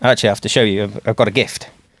satisfying. And I actually have to show you, I've got a gift.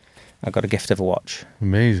 I've got a gift of a watch.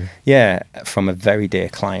 Amazing. Yeah, from a very dear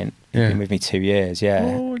client. Yeah. Been with me 2 years, yeah.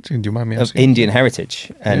 Oh, do you mind me asking? Of Indian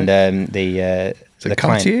heritage. And the Cartier,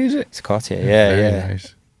 client, is it? It's a Cartier, yeah. Very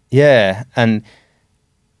nice. Yeah, and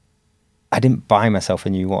I didn't buy myself a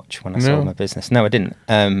new watch when I sold my business. No, I didn't.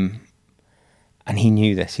 And he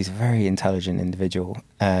knew this. He's a very intelligent individual.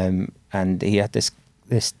 And he had this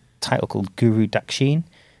title called Guru Dakshin,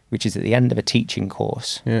 which is at the end of a teaching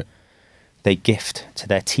course. Yeah. They gift to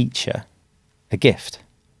their teacher a gift.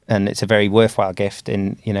 And it's a very worthwhile gift.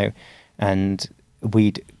 And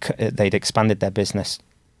they'd expanded their business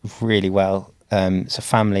really well. It's a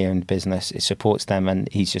family-owned business. It supports them, and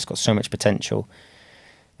he's just got so much potential.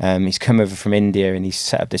 He's come over from India and he's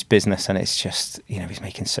set up this business, and it's just, he's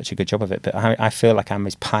making such a good job of it. But I feel like I'm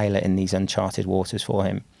his pilot in these uncharted waters for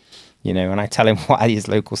him, and I tell him why his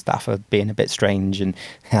local staff are being a bit strange and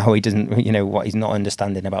how he doesn't, what he's not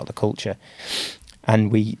understanding about the culture.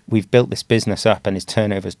 And we've built this business up, and his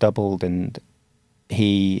turnover's doubled, and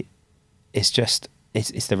he is just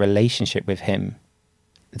it's the relationship with him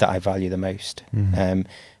that I value the most. Mm.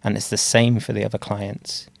 And it's the same for the other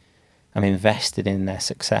clients. I'm invested in their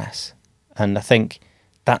success, and I think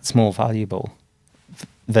that's more valuable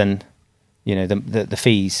than, you know, the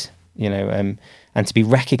fees, you know, and to be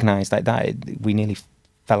recognised like that. We nearly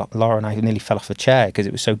fell off, Laura and I nearly fell off a chair because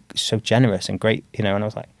it was so generous and great, you know. And I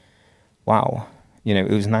was like, wow, you know,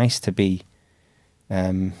 it was nice to be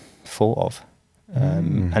thought of.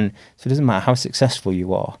 And so it doesn't matter how successful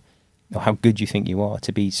you are or how good you think you are,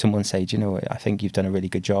 to be someone say, do you know what, I think you've done a really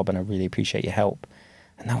good job and I really appreciate your help.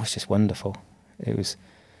 And that was just wonderful. It was,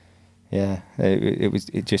 yeah, it was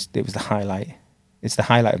the highlight. It's the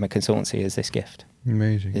highlight of my consultancy, is this gift.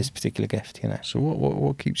 Amazing. This particular gift, you know. So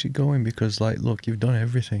what keeps you going? Because, like, look, you've done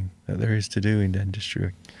everything that there is to do in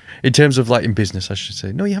dentistry. In terms of, like, in business, I should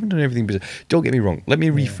say. No, you haven't done everything in business. Don't get me wrong. Let me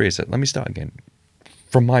rephrase it. Let me start again.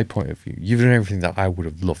 From my point of view, you've done everything that I would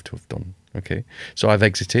have loved to have done. Okay, so I've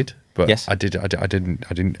exited, but Yes. I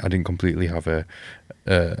didn't completely have a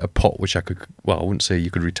pot which I could. Well, I wouldn't say you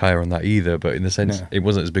could retire on that either, but in the sense, No. it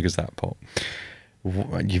wasn't as big as that pot.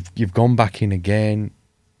 You've gone back in again.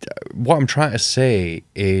 What I'm trying to say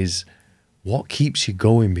is, what keeps you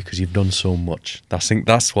going? Because you've done so much.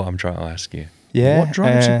 That's what I'm trying to ask you. Yeah, What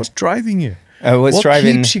drives you? What's driving you? What's what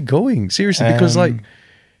driving? keeps you going? Seriously, because like.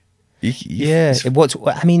 Yeah,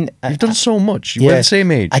 You've done so much. yeah. We're the same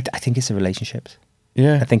age. I think it's the relationships.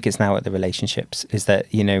 Yeah. I think it's now at the relationships. Is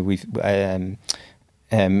that, you know,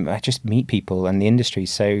 I just meet people, and the industry is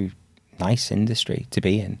so nice industry to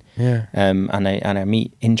be in. Yeah. And I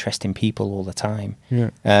meet interesting people all the time. Yeah.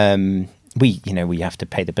 We have to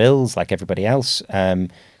pay the bills like everybody else. We don't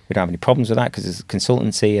have any problems with that because it's a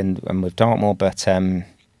consultancy and with Dartmoor, but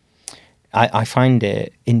I find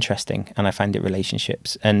it interesting, and I find it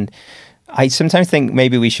relationships. And I sometimes think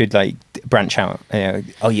maybe we should like branch out.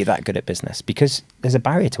 Oh, you're that good at business, because there's a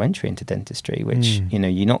barrier to entry into dentistry, which you know,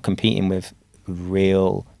 you're not competing with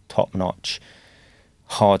real top-notch,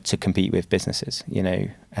 hard to compete with businesses. You know,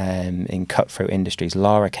 in cutthroat industries.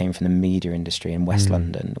 Lara came from the media industry in West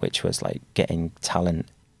London, which was like getting talent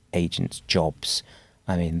agents jobs.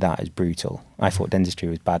 I mean, that is brutal. I thought dentistry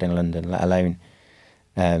was bad in London, let alone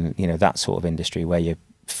you know, that sort of industry where your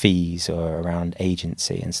fees are around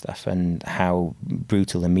agency and stuff, and how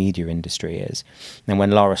brutal the media industry is. And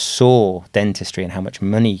when Lara saw dentistry and how much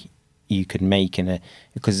money you could make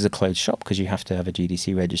because it's a closed shop, because you have to have a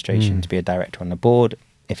GDC registration to be a director on the board,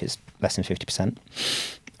 if it's less than 50%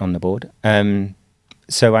 on the board.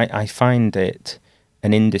 So I find it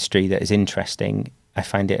an industry that is interesting. I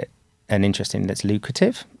find it an interesting that's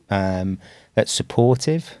lucrative, that's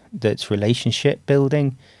supportive, that's relationship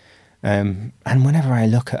building. And whenever I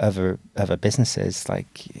look at other businesses,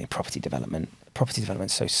 like property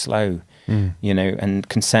development's so slow, you know, and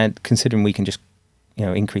considering we can just, you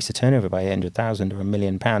know, increase the turnover by 800,000 or £1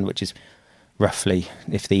 million, which is roughly,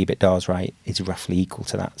 if the EBITDA is right, is roughly equal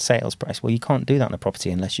to that sales price. Well, you can't do that on a property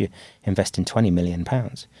unless you invest in £20 million.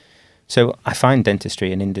 So I find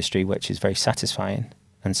dentistry an industry which is very satisfying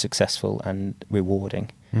and successful and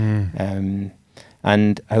rewarding. And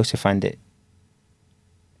I also find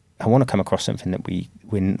I want to come across something that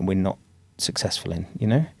we're not successful in, you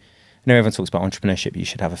know? I know everyone talks about entrepreneurship, you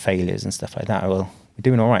should have failures and stuff like that. Well, we're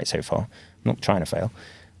doing all right so far. I'm not trying to fail,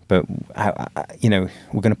 but you know,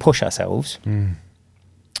 we're going to push ourselves.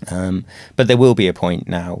 But there will be a point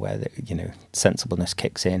now where you know, sensibleness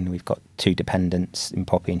kicks in. We've got 2 dependents in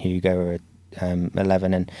Poppy and Hugo, are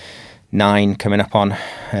 11 and 9 coming up on.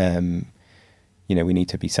 You know, we need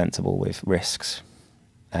to be sensible with risks,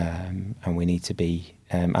 and we need to be,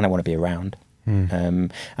 and I want to be around.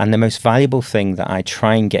 And the most valuable thing that I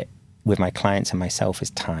try and get with my clients and myself is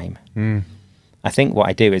time. I think what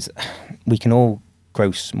I do is, we can all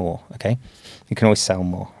gross more, okay? You can always sell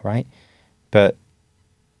more, right? But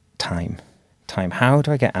time. How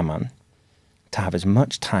do I get Aman to have as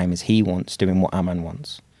much time as he wants doing what Aman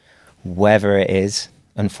wants? Whether it is,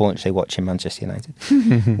 unfortunately, watching Manchester United,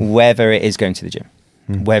 whether it is going to the gym,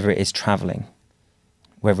 whether it is traveling,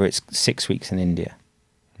 whether it's 6 weeks in India,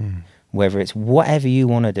 whether it's whatever you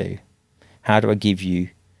want to do, how do I give you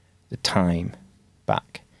the time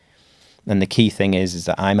back? And the key thing is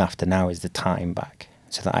that I'm after now is the time back,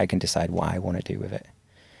 so that I can decide what I want to do with it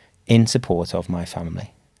in support of my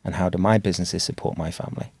family. And how do my businesses support my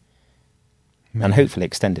family? Amazing. And hopefully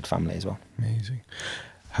extended family as well. Amazing.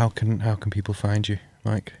 How can people find you,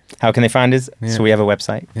 Mike? How can they find us? Yeah. So we have a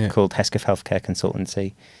website called Hesketh Healthcare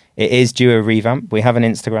Consultancy. It is due a revamp. We have an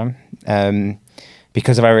Instagram.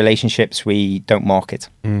 Because of our relationships, we don't market.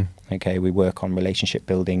 Okay, we work on relationship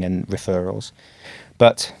building and referrals.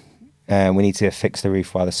 But We need to fix the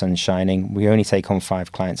roof while the sun's shining. We only take on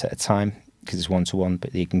 5 clients at a time because it's one-to-one,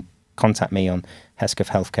 but you can contact me on Hesketh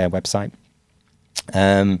Healthcare website.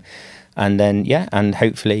 And then, and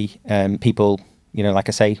hopefully people, like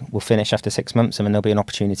I say, will finish after 6 months, and then there'll be an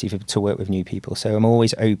opportunity to work with new people. So I'm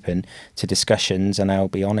always open to discussions, and I'll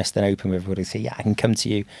be honest and open with everybody. Say, I can come to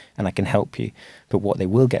you and I can help you. But what they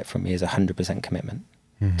will get from me is 100% commitment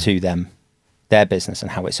to them, their business,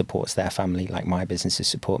 and how it supports their family, like my businesses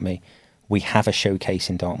support me. We have a showcase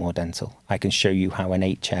in Dartmoor Dental. I can show you how an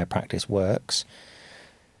 8-chair practice works.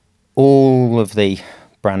 All of the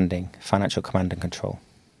branding, financial command and control,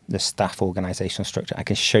 the staff organisational structure. I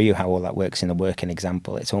can show you how all that works in a working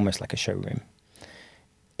example. It's almost like a showroom.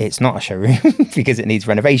 It's not a showroom because it needs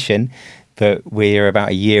renovation, but we're about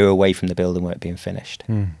a year away from the building work being finished.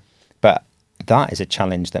 But that is a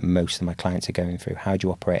challenge that most of my clients are going through. How do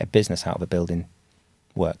you operate a business out of a building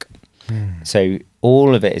work? So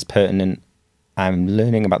all of it is pertinent. I'm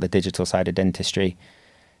learning about the digital side of dentistry.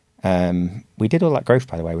 We did all that growth,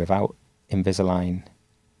 by the way, without Invisalign,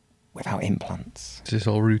 without implants. It's just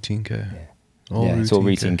all routine care. It's all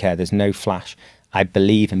routine care. There's no flash. I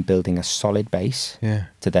believe in building a solid base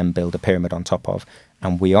to then build a pyramid on top of.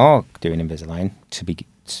 And we are doing Invisalign to be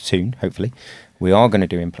soon, hopefully. We are going to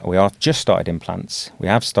do implants. We are just started implants. We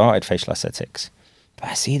have started facial aesthetics. But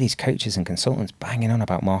I see these coaches and consultants banging on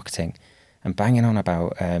about marketing and banging on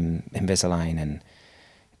about Invisalign and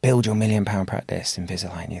build your £1 million practice,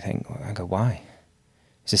 Invisalign. You think, I go, why?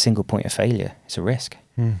 It's a single point of failure. It's a risk.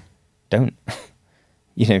 Don't,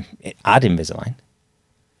 add Invisalign.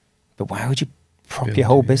 But why would you prop your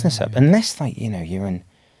whole business up? Unless, you're in,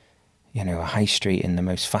 a high street in the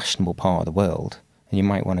most fashionable part of the world, and you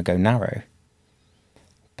might want to go narrow.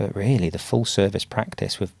 But really, the full service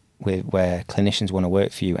practice with where clinicians want to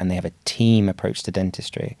work for you and they have a team approach to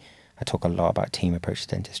dentistry. I talk a lot about team approach to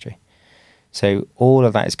dentistry. So all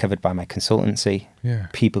of that is covered by my consultancy.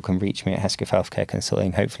 People can reach me at Hesketh Healthcare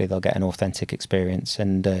Consulting. Hopefully they'll get an authentic experience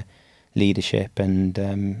and leadership and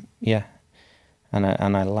and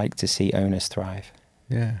I like to see owners thrive.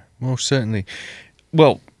 Yeah, most certainly.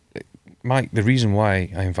 Well, Mike, the reason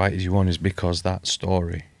why I invited you on is because that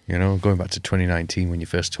story, going back to 2019 when you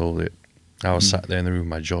first told it, I was sat there in the room,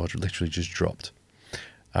 my jaw literally just dropped.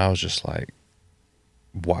 I was just like,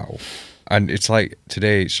 wow. And it's like,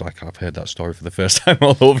 today, it's like I've heard that story for the first time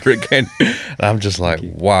all over again. And I'm just like,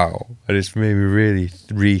 wow. And it's made me really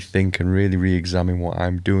rethink and really re-examine what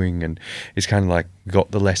I'm doing. And it's kind of like got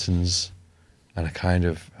the lessons and I kind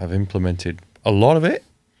of have implemented a lot of it.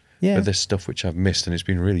 But there's stuff which I've missed, and it's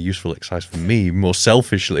been a really useful exercise for me, more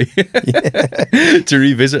selfishly, to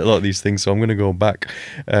revisit a lot of these things. So I'm going to go back.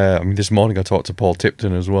 This morning I talked to Paul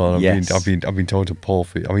Tipton as well. I've been talking to Paul.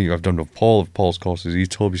 I've done Paul's courses. He's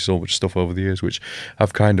told me so much stuff over the years, which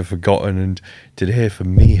I've kind of forgotten. And today, for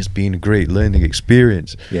me, has been a great learning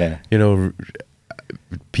experience.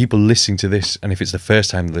 People listening to this, and if it's the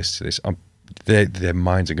first time they listen to this, their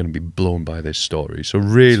minds are going to be blown by this story. So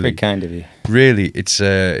really, it's very kind of you. Really, it's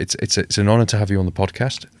an honor to have you on the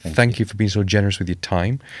podcast. Thank you for being so generous with your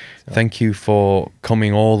time. Thank you for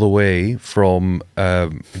coming all the way from.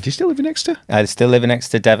 Do you still live in Exeter? I still live in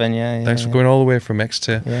Exeter, Devon. Thanks for going all the way from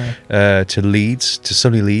Exeter to Leeds, to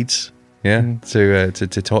sunny Leeds.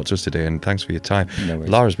 To talk to us today, and thanks for your time. No worries.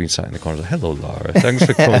 Lara's been sat in the corner. Hello, Lara. Thanks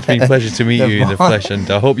for coming. It's been a pleasure to meet you in the flesh, and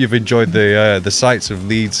I hope you've enjoyed the sights of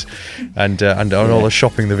Leeds and all the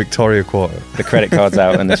shopping, the Victoria Quarter. The credit cards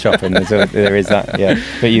out and the shopping. There is that.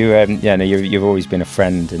 But you've always been a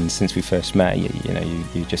friend, and since we first met,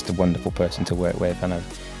 you're just a wonderful person to work with, and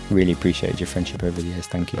I've really appreciated your friendship over the years.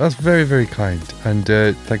 Thank you. That's very, very kind, and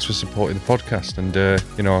thanks for supporting the podcast.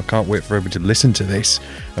 And I can't wait for everybody to listen to this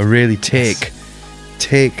and really take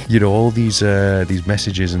all these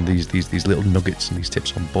messages and these little nuggets and these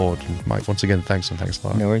tips on board. And Mike, once again, thanks, and thanks a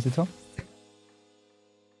lot. No worries at all.